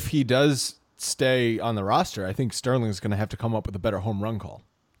 If he does stay on the roster, I think Sterling is going to have to come up with a better home run call.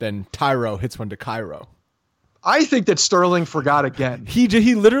 then Tyro hits one to Cairo. I think that Sterling forgot again. He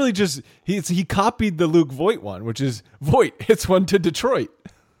literally just he copied the Luke Voit one, which is Voit hits one to Detroit.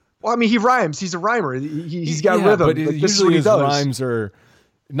 Well, I mean, he rhymes. He's a rhymer. He's got rhythm. But this usually is what he his does. rhymes are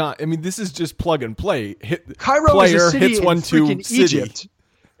not. I mean, this is just plug and play. Cairo player is a city hits in one to freaking city. Egypt,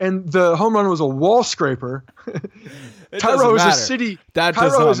 and the home run was a wall scraper. Cairo is a city. That Cairo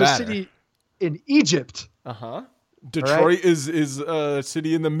does not is a matter. city in Egypt. Detroit is a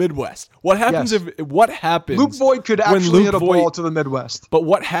city in the Midwest. What happens What happens? Luke Voit could actually hit a ball to the Midwest. But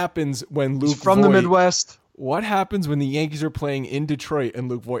what happens when Luke He's from the Midwest? What happens when the Yankees are playing in Detroit and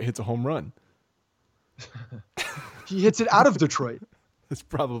Luke Voit hits a home run? He hits it out of Detroit. That's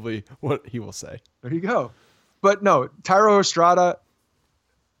probably what he will say. There you go. But no, Tyro Estrada,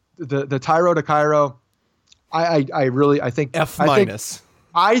 the Tyro to Cairo, I think F minus.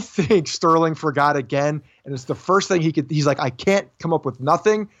 I think Sterling forgot again, and it's the first thing he's like, I can't come up with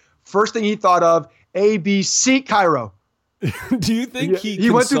nothing. First thing he thought of, A, B, C, Cairo. Do you think he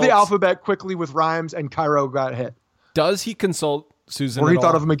went through the alphabet quickly with rhymes, and Cairo got hit? Does he consult Susan? Or he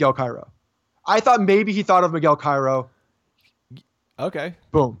thought of Miguel Cairo? I thought maybe he thought of Miguel Cairo. Okay.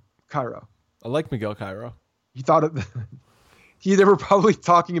 Boom, Cairo. I like Miguel Cairo. He thought of. They were probably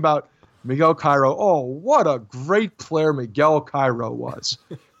talking about Miguel Cairo. Oh, what a great player Miguel Cairo was.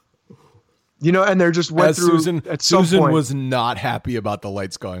 And they just went through. Susan was not happy about the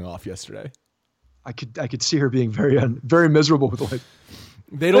lights going off yesterday. I could see her being very miserable with the lights.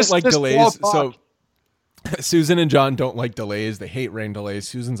 They don't like delays. So Susan and John don't like delays. They hate rain delays.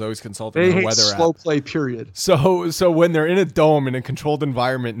 Susan's always consulting the weather app. Slow play, period. So when they're in a dome in a controlled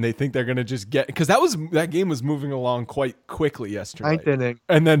environment and they think they're going to just get, because that game was moving along quite quickly yesterday. Ninth inning.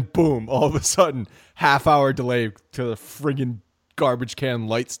 And then boom, all of a sudden, half-hour delay to the friggin' garbage can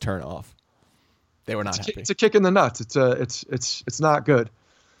lights turn off. They were not happy. It's a kick in the nuts. It's not good.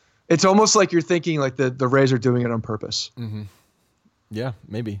 It's almost like you're thinking like the Rays are doing it on purpose. Mm-hmm. Yeah,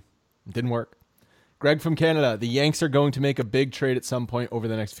 maybe. It didn't work. Greg from Canada, the Yanks are going to make a big trade at some point over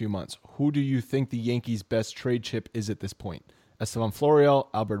the next few months. Who do you think the Yankees' best trade chip is at this point? Esteban Florial,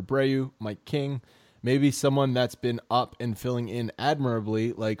 Albert Abreu, Mike King, maybe someone that's been up and filling in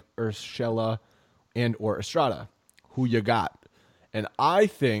admirably like Urshela and or Estrada. Who you got? And I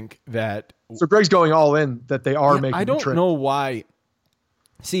think that... So Greg's going all in that they are making a trade. I don't know why...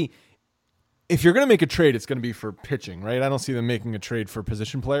 See, if you're going to make a trade, it's going to be for pitching, right? I don't see them making a trade for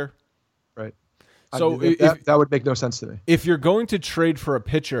position player. Right. So that would make no sense to me. If you're going to trade for a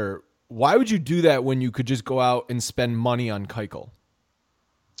pitcher, why would you do that when you could just go out and spend money on Keuchel?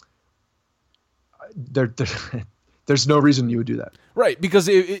 There's no reason you would do that. Right, because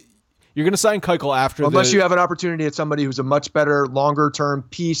you're going to sign Keuchel unless you have an opportunity at somebody who's a much better, longer-term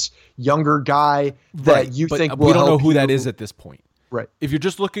piece, younger guy that you think will help. We don't know who that is at this point. Right. If you're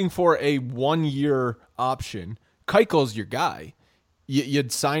just looking for a 1-year option, Keuchel's your guy.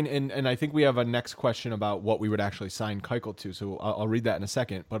 You'd sign, and I think we have a next question about what we would actually sign Keuchel to, so I'll read that in a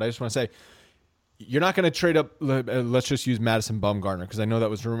second. But I just want to say, you're not going to trade up. Let's just use Madison Bumgarner, because I know that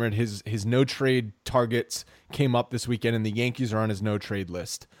was rumored. His no-trade targets came up this weekend, and the Yankees are on his no-trade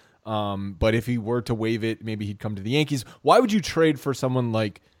list. But if he were to waive it, maybe he'd come to the Yankees. Why would you trade for someone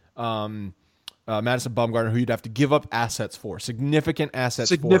like Madison Bumgarner, who you'd have to give up assets for, significant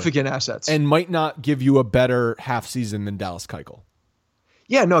assets, and might not give you a better half season than Dallas Keuchel?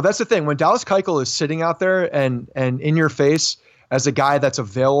 Yeah, no, that's the thing. When Dallas Keuchel is sitting out there and in your face as a guy that's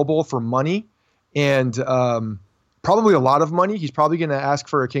available for money and probably a lot of money, he's probably going to ask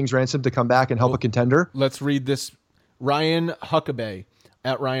for a king's ransom to come back and help a contender. Let's read this. Ryan Huckabee,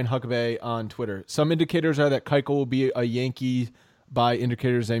 at Ryan Huckabee on Twitter. Some indicators are that Keuchel will be a Yankee. By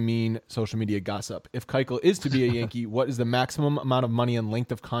indicators, I mean social media gossip. If Keuchel is to be a Yankee, what is the maximum amount of money and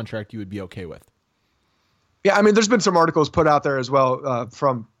length of contract you would be okay with? Yeah, I mean, there's been some articles put out there as well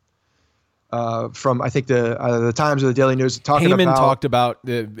from I think the Times or the Daily News talking Heyman about. Talked about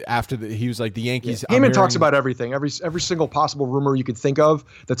he was like the Yankees. Yeah. Heyman talks about everything, every single possible rumor you could think of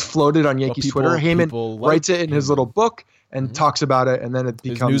that's floated on Yankees Twitter. Heyman writes it in his little book and talks about it, and then it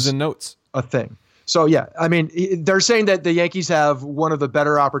becomes his news and notes a thing. So yeah, I mean, they're saying that the Yankees have one of the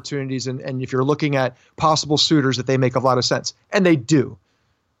better opportunities, and if you're looking at possible suitors, that they make a lot of sense, and they do.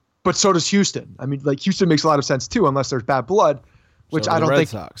 But so does Houston. I mean, like Houston makes a lot of sense too, unless there's bad blood, which I don't think.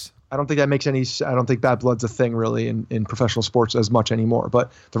 Sox. I don't think that makes any. I don't think bad blood's a thing really in professional sports as much anymore.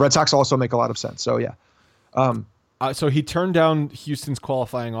 But the Red Sox also make a lot of sense. So yeah. So he turned down Houston's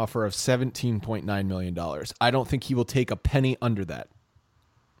qualifying offer of $17.9 million. I don't think he will take a penny under that.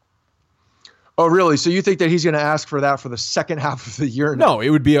 Oh, really? So you think that he's going to ask for that for the second half of the year? No, it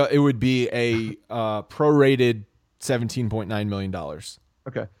would be a prorated $17.9 million.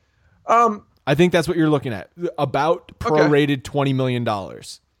 Okay. I think that's what you're looking at. About prorated $20 million.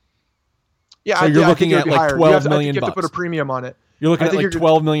 Yeah, so you're looking at like $12 million. You have to put a premium on it. You're looking at like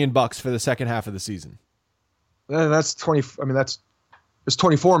 $12 million for the second half of the season. That's 20. I mean, it's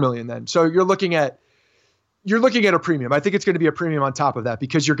 $24 million then. So you're looking at a premium. I think it's going to be a premium on top of that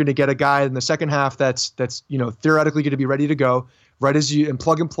because you're going to get a guy in the second half that's theoretically going to be ready to go right as you and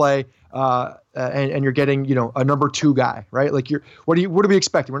plug and play, and you're getting a number 2 guy, right? Like what are we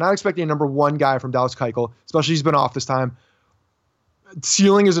expecting? We're not expecting a number 1 guy from Dallas Keuchel, especially he's been off this time.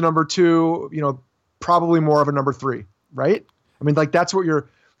 Ceiling is a number 2, probably more of a number 3, right? I mean, like that's what you're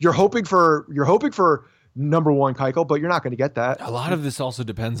hoping for. You're hoping for number 1 Keuchel, but you're not going to get that. A lot of this also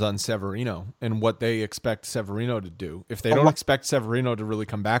depends on Severino and what they expect Severino to do. If they don't expect Severino to really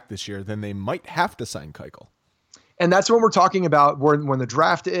come back this year, then they might have to sign Keuchel. And that's when we're talking about when the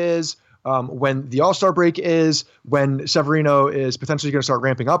draft is, when the All-Star break is, when Severino is potentially going to start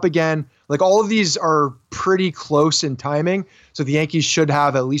ramping up again. Like all of these are pretty close in timing. So the Yankees should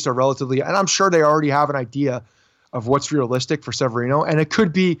have at least a relatively, and I'm sure they already have an idea of what's realistic for Severino. And it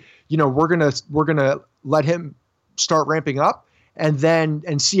could be, we're gonna let him start ramping up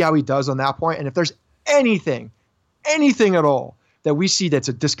and see how he does on that point. And if there's anything at all that we see that's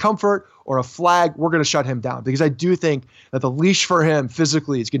a discomfort or a flag, we're going to shut him down because I do think that the leash for him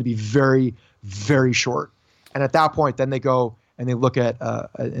physically is going to be very, very short. And at that point, then they go and they look at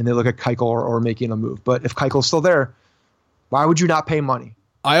Keuchel or making a move. But if Keuchel's still there, why would you not pay money?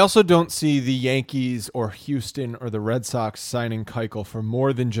 I also don't see the Yankees or Houston or the Red Sox signing Keuchel for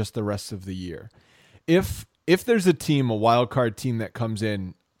more than just the rest of the year. If there's a team, a wild card team that comes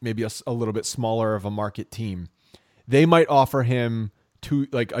in, maybe a little bit smaller of a market team, they might offer him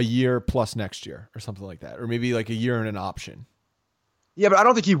like a year plus next year or something like that, or maybe like a year and an option. Yeah, but I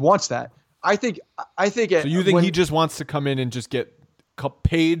don't think he wants that. I think. So you think he just wants to come in and just get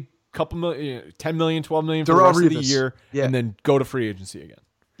paid couple million, 10 million, 12 million for the rest of the year, and then go to free agency again?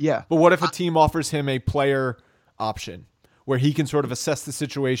 Yeah. But what if a team offers him a player option where he can sort of assess the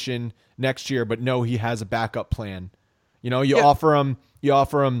situation next year, but know he has a backup plan? You offer him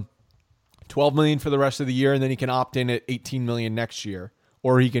 $12 million for the rest of the year, and then he can opt in at $18 million next year,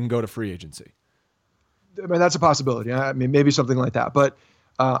 or he can go to free agency. I mean, that's a possibility. I mean, maybe something like that. But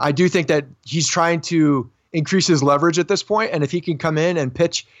I do think that he's trying to increase his leverage at this point, and if he can come in and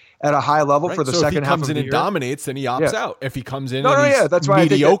pitch at a high level for the second half of the year. If he comes in and dominates, then he opts out. If he comes in that's why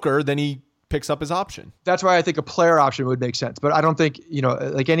mediocre, then he picks up his option. That's why I think a player option would make sense. But I don't think,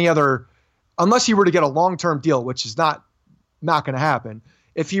 like any other, unless he were to get a long-term deal, which is not going to happen.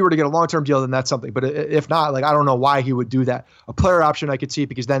 If he were to get a long-term deal, then that's something. But if not, like I don't know why he would do that. A player option I could see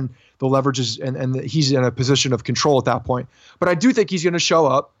because then the leverage is and he's in a position of control at that point. But I do think he's going to show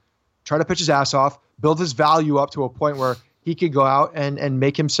up, try to pitch his ass off, build his value up to a point where he could go out and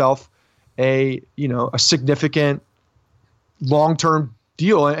make himself a significant long-term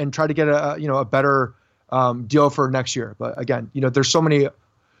deal and try to get a better deal for next year. But again, there's so many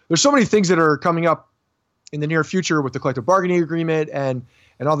things that are coming up in the near future with the collective bargaining agreement and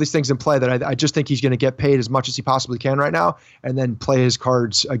all these things in play that I just think he's going to get paid as much as he possibly can right now and then play his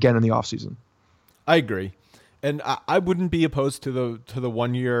cards again in the offseason. I agree. And I wouldn't be opposed to the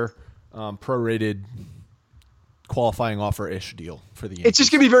 1 year prorated qualifying offer-ish deal for the Yankees. It's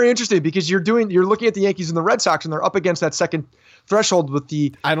just going to be very interesting because you're looking at the Yankees and the Red Sox and they're up against that second threshold with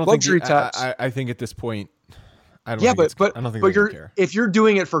the luxury tax. I think at this point, I don't think if you're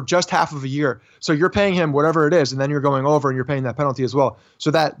doing it for just half of a year, so you're paying him whatever it is, and then you're going over and you're paying that penalty as well.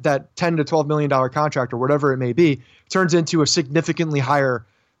 So that $10 to $12 million contract or whatever it may be turns into a significantly higher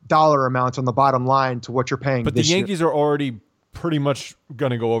dollar amount on the bottom line to what you're paying. But the Yankees are already pretty much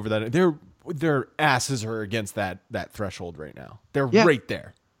going to go over that. Their asses are against that threshold right now. They're right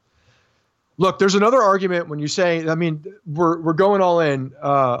there. Look, there's another argument when you say, I mean, we're going all in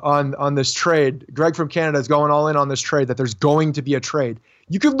on this trade. Greg from Canada is going all in on this trade, that there's going to be a trade.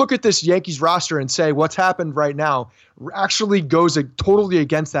 You could look at this Yankees roster and say what's happened right now actually goes totally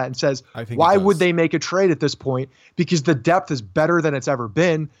against that and says, why would they make a trade at this point? Because the depth is better than it's ever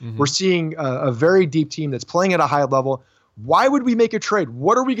been. Mm-hmm. We're seeing a very deep team that's playing at a high level. Why would we make a trade?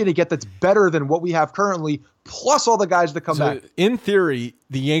 What are we going to get that's better than what we have currently, plus all the guys that come back? In theory,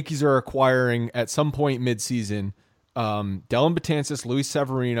 the Yankees are acquiring at some point midseason Dellin Betances, Luis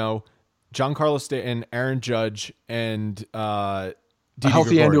Severino, Giancarlo Stanton, Aaron Judge, and healthy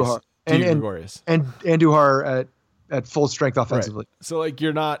Andujar. And Andujar at full strength offensively. Right. So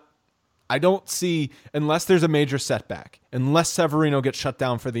you're not. I don't see, unless there's a major setback, unless Severino gets shut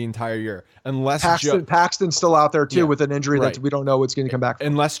down for the entire year, unless Paxton's still out there too with an injury that we don't know what's going to come back from.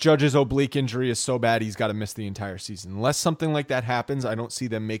 Unless Judge's oblique injury is so bad he's got to miss the entire season. Unless something like that happens, I don't see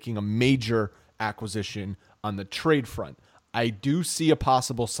them making a major acquisition on the trade front. I do see a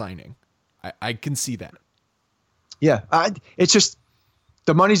possible signing. I can see that. Yeah, it's just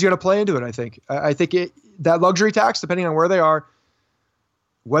the money's going to play into it, I think. I think that luxury tax, depending on where they are,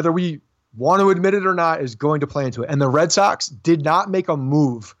 whether we want to admit it or not, is going to play into it. And the Red Sox did not make a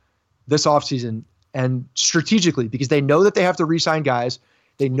move this offseason and strategically because they know that they have to re-sign guys.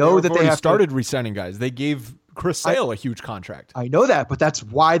 They know that they have started re-signing guys. They gave Chris Sale a huge contract. I know that, but that's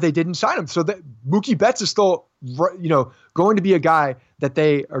why they didn't sign him. So that Mookie Betts is still, going to be a guy that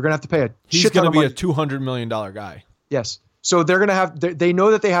they are going to have to pay a shit ton of money. He's going to be a $200 million guy. Yes. So they're going to have, they know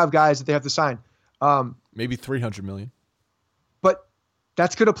that they have guys that they have to sign. Maybe $300 million. But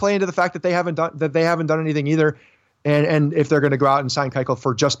that's going to play into the fact that they haven't done anything either. And if they're going to go out and sign Keuchel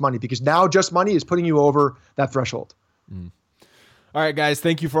for just money, because now just money is putting you over that threshold. All right, guys,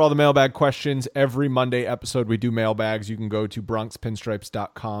 thank you for all the mailbag questions. Every Monday episode, we do mailbags. You can go to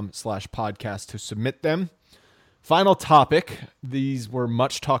bronxpinstripes.com/podcast to submit them. Final topic. These were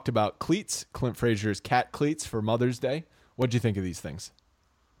much talked about cleats. Clint Frazier's cat cleats for Mother's Day. What'd you think of these things?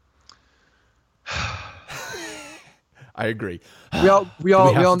 I agree. We all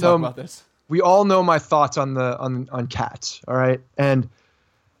know about this. We all know my thoughts on cats. All right, and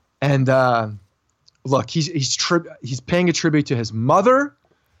look, he's paying a tribute to his mother.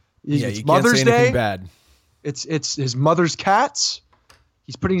 It's Mother's Day. Bad. It's his mother's cats.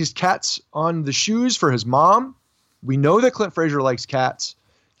 He's putting his cats on the shoes for his mom. We know that Clint Frazier likes cats.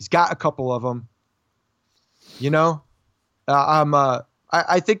 He's got a couple of them. I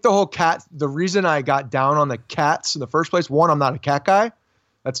think the whole cat. The reason I got down on the cats in the first place, one, I'm not a cat guy.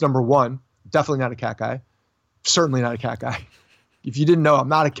 That's number one. Definitely not a cat guy. Certainly not a cat guy. If you didn't know, I'm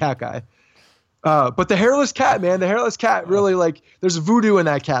not a cat guy. But the hairless cat, man, really, there's voodoo in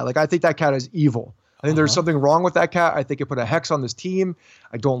that cat. I think that cat is evil. I think there's something wrong with that cat. I think it put a hex on this team.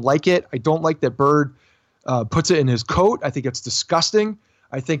 I don't like it. I don't like that Bird puts it in his coat. I think it's disgusting.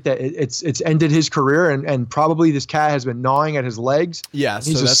 I think that it's ended his career, and probably this cat has been gnawing at his legs. Yeah,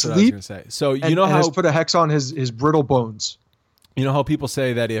 so that's what I was going to say. So how has put a hex on his brittle bones. You know how people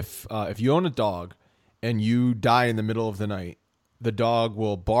say that if you own a dog and you die in the middle of the night, the dog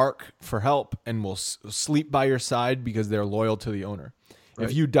will bark for help and will sleep by your side because they're loyal to the owner. Right.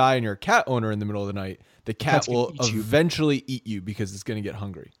 If you die and you're a cat owner in the middle of the night, the cat will eventually eat you because it's going to get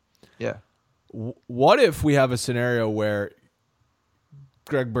hungry. Yeah. What if we have a scenario where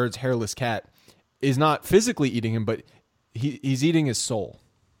Greg Bird's hairless cat is not physically eating him, but he's eating his soul?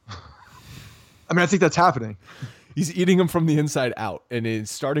 I mean, I think that's happening. He's eating him from the inside out, and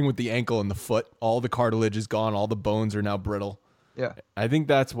it's starting with the ankle and the foot. All the cartilage is gone. All the bones are now brittle. Yeah, I think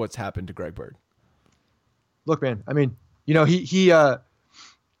that's what's happened to Greg Bird. Look, man. I mean, he has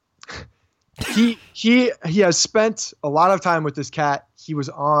spent a lot of time with this cat. He was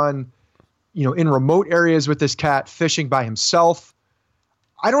on, in remote areas with this cat, fishing by himself.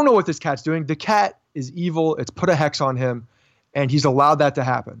 I don't know what this cat's doing. The cat is evil. It's put a hex on him, and he's allowed that to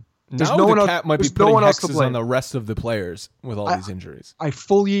happen. There's no one else. Might be putting hexes on the rest of the players with all these injuries. I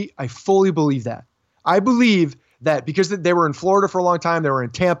fully believe that. I believe that because they were in Florida for a long time, they were in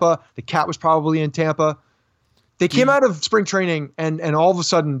Tampa. The cat was probably in Tampa. They came out of spring training, and all of a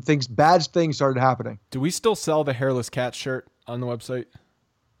sudden, bad things started happening. Do we still sell the hairless cat shirt on the website?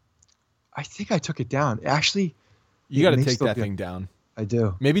 I think I took it down. Actually, you got to take that thing down. I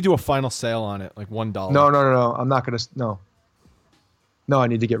do. Maybe do a final sale on it, like $1. No. I'm not gonna. No, I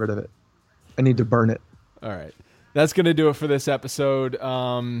need to get rid of it. I need to burn it. All right. That's going to do it for this episode.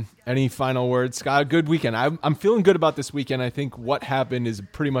 Any final words, Scott? Good weekend. I'm feeling good about this weekend. I think what happened is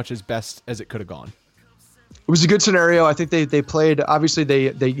pretty much as best as it could have gone. It was a good scenario. I think they played. Obviously,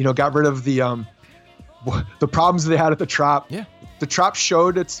 they got rid of the problems they had at the Trop. Yeah. The Trop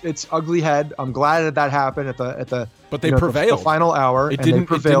showed its ugly head. I'm glad that happened at the. But they prevailed. The final hour. It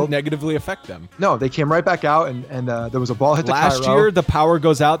didn't negatively affect them. No, they came right back out, and there was a ball hit to Cairo. Last year, the power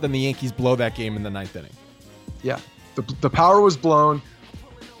goes out, then the Yankees blow that game in the 9th inning. Yeah, the power was blown,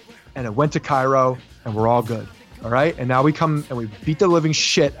 and it went to Cairo, and we're all good. All right, and now we come and we beat the living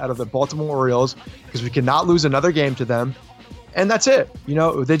shit out of the Baltimore Orioles because we cannot lose another game to them, and that's it.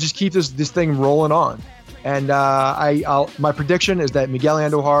 They just keep this thing rolling on, and my prediction is that Miguel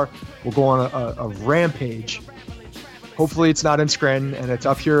Andujar will go on a rampage. Hopefully, it's not in Scranton, and it's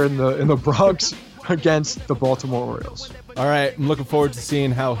up here in the Bronx against the Baltimore Orioles. All right, I'm looking forward to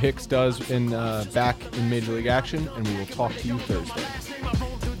seeing how Hicks does back in Major League action, and we will talk to you Thursday.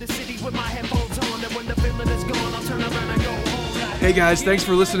 Hey guys, thanks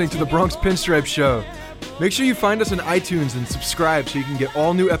for listening to the Bronx Pinstripe Show. Make sure you find us on iTunes and subscribe so you can get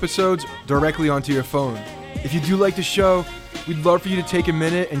all new episodes directly onto your phone. If you do like the show, we'd love for you to take a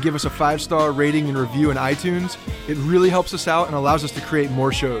minute and give us a 5-star rating and review on iTunes. It really helps us out and allows us to create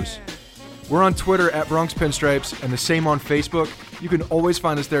more shows. We're on Twitter at Bronx Pinstripes and the same on Facebook. You can always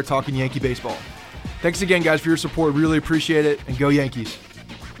find us there talking Yankee baseball. Thanks again, guys, for your support. Really appreciate it, and go Yankees.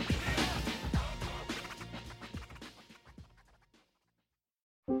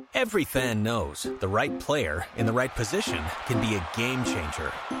 Every fan knows the right player in the right position can be a game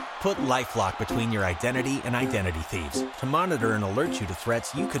changer. Put LifeLock between your identity and identity thieves to monitor and alert you to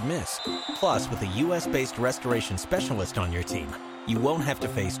threats you could miss. Plus, with a U.S.-based restoration specialist on your team, you won't have to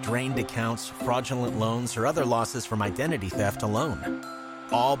face drained accounts, fraudulent loans, or other losses from identity theft alone.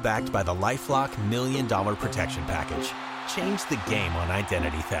 All backed by the LifeLock $1 Million Protection Package. Change the game on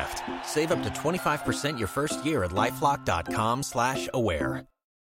identity theft. Save up to 25% your first year at LifeLock.com/aware.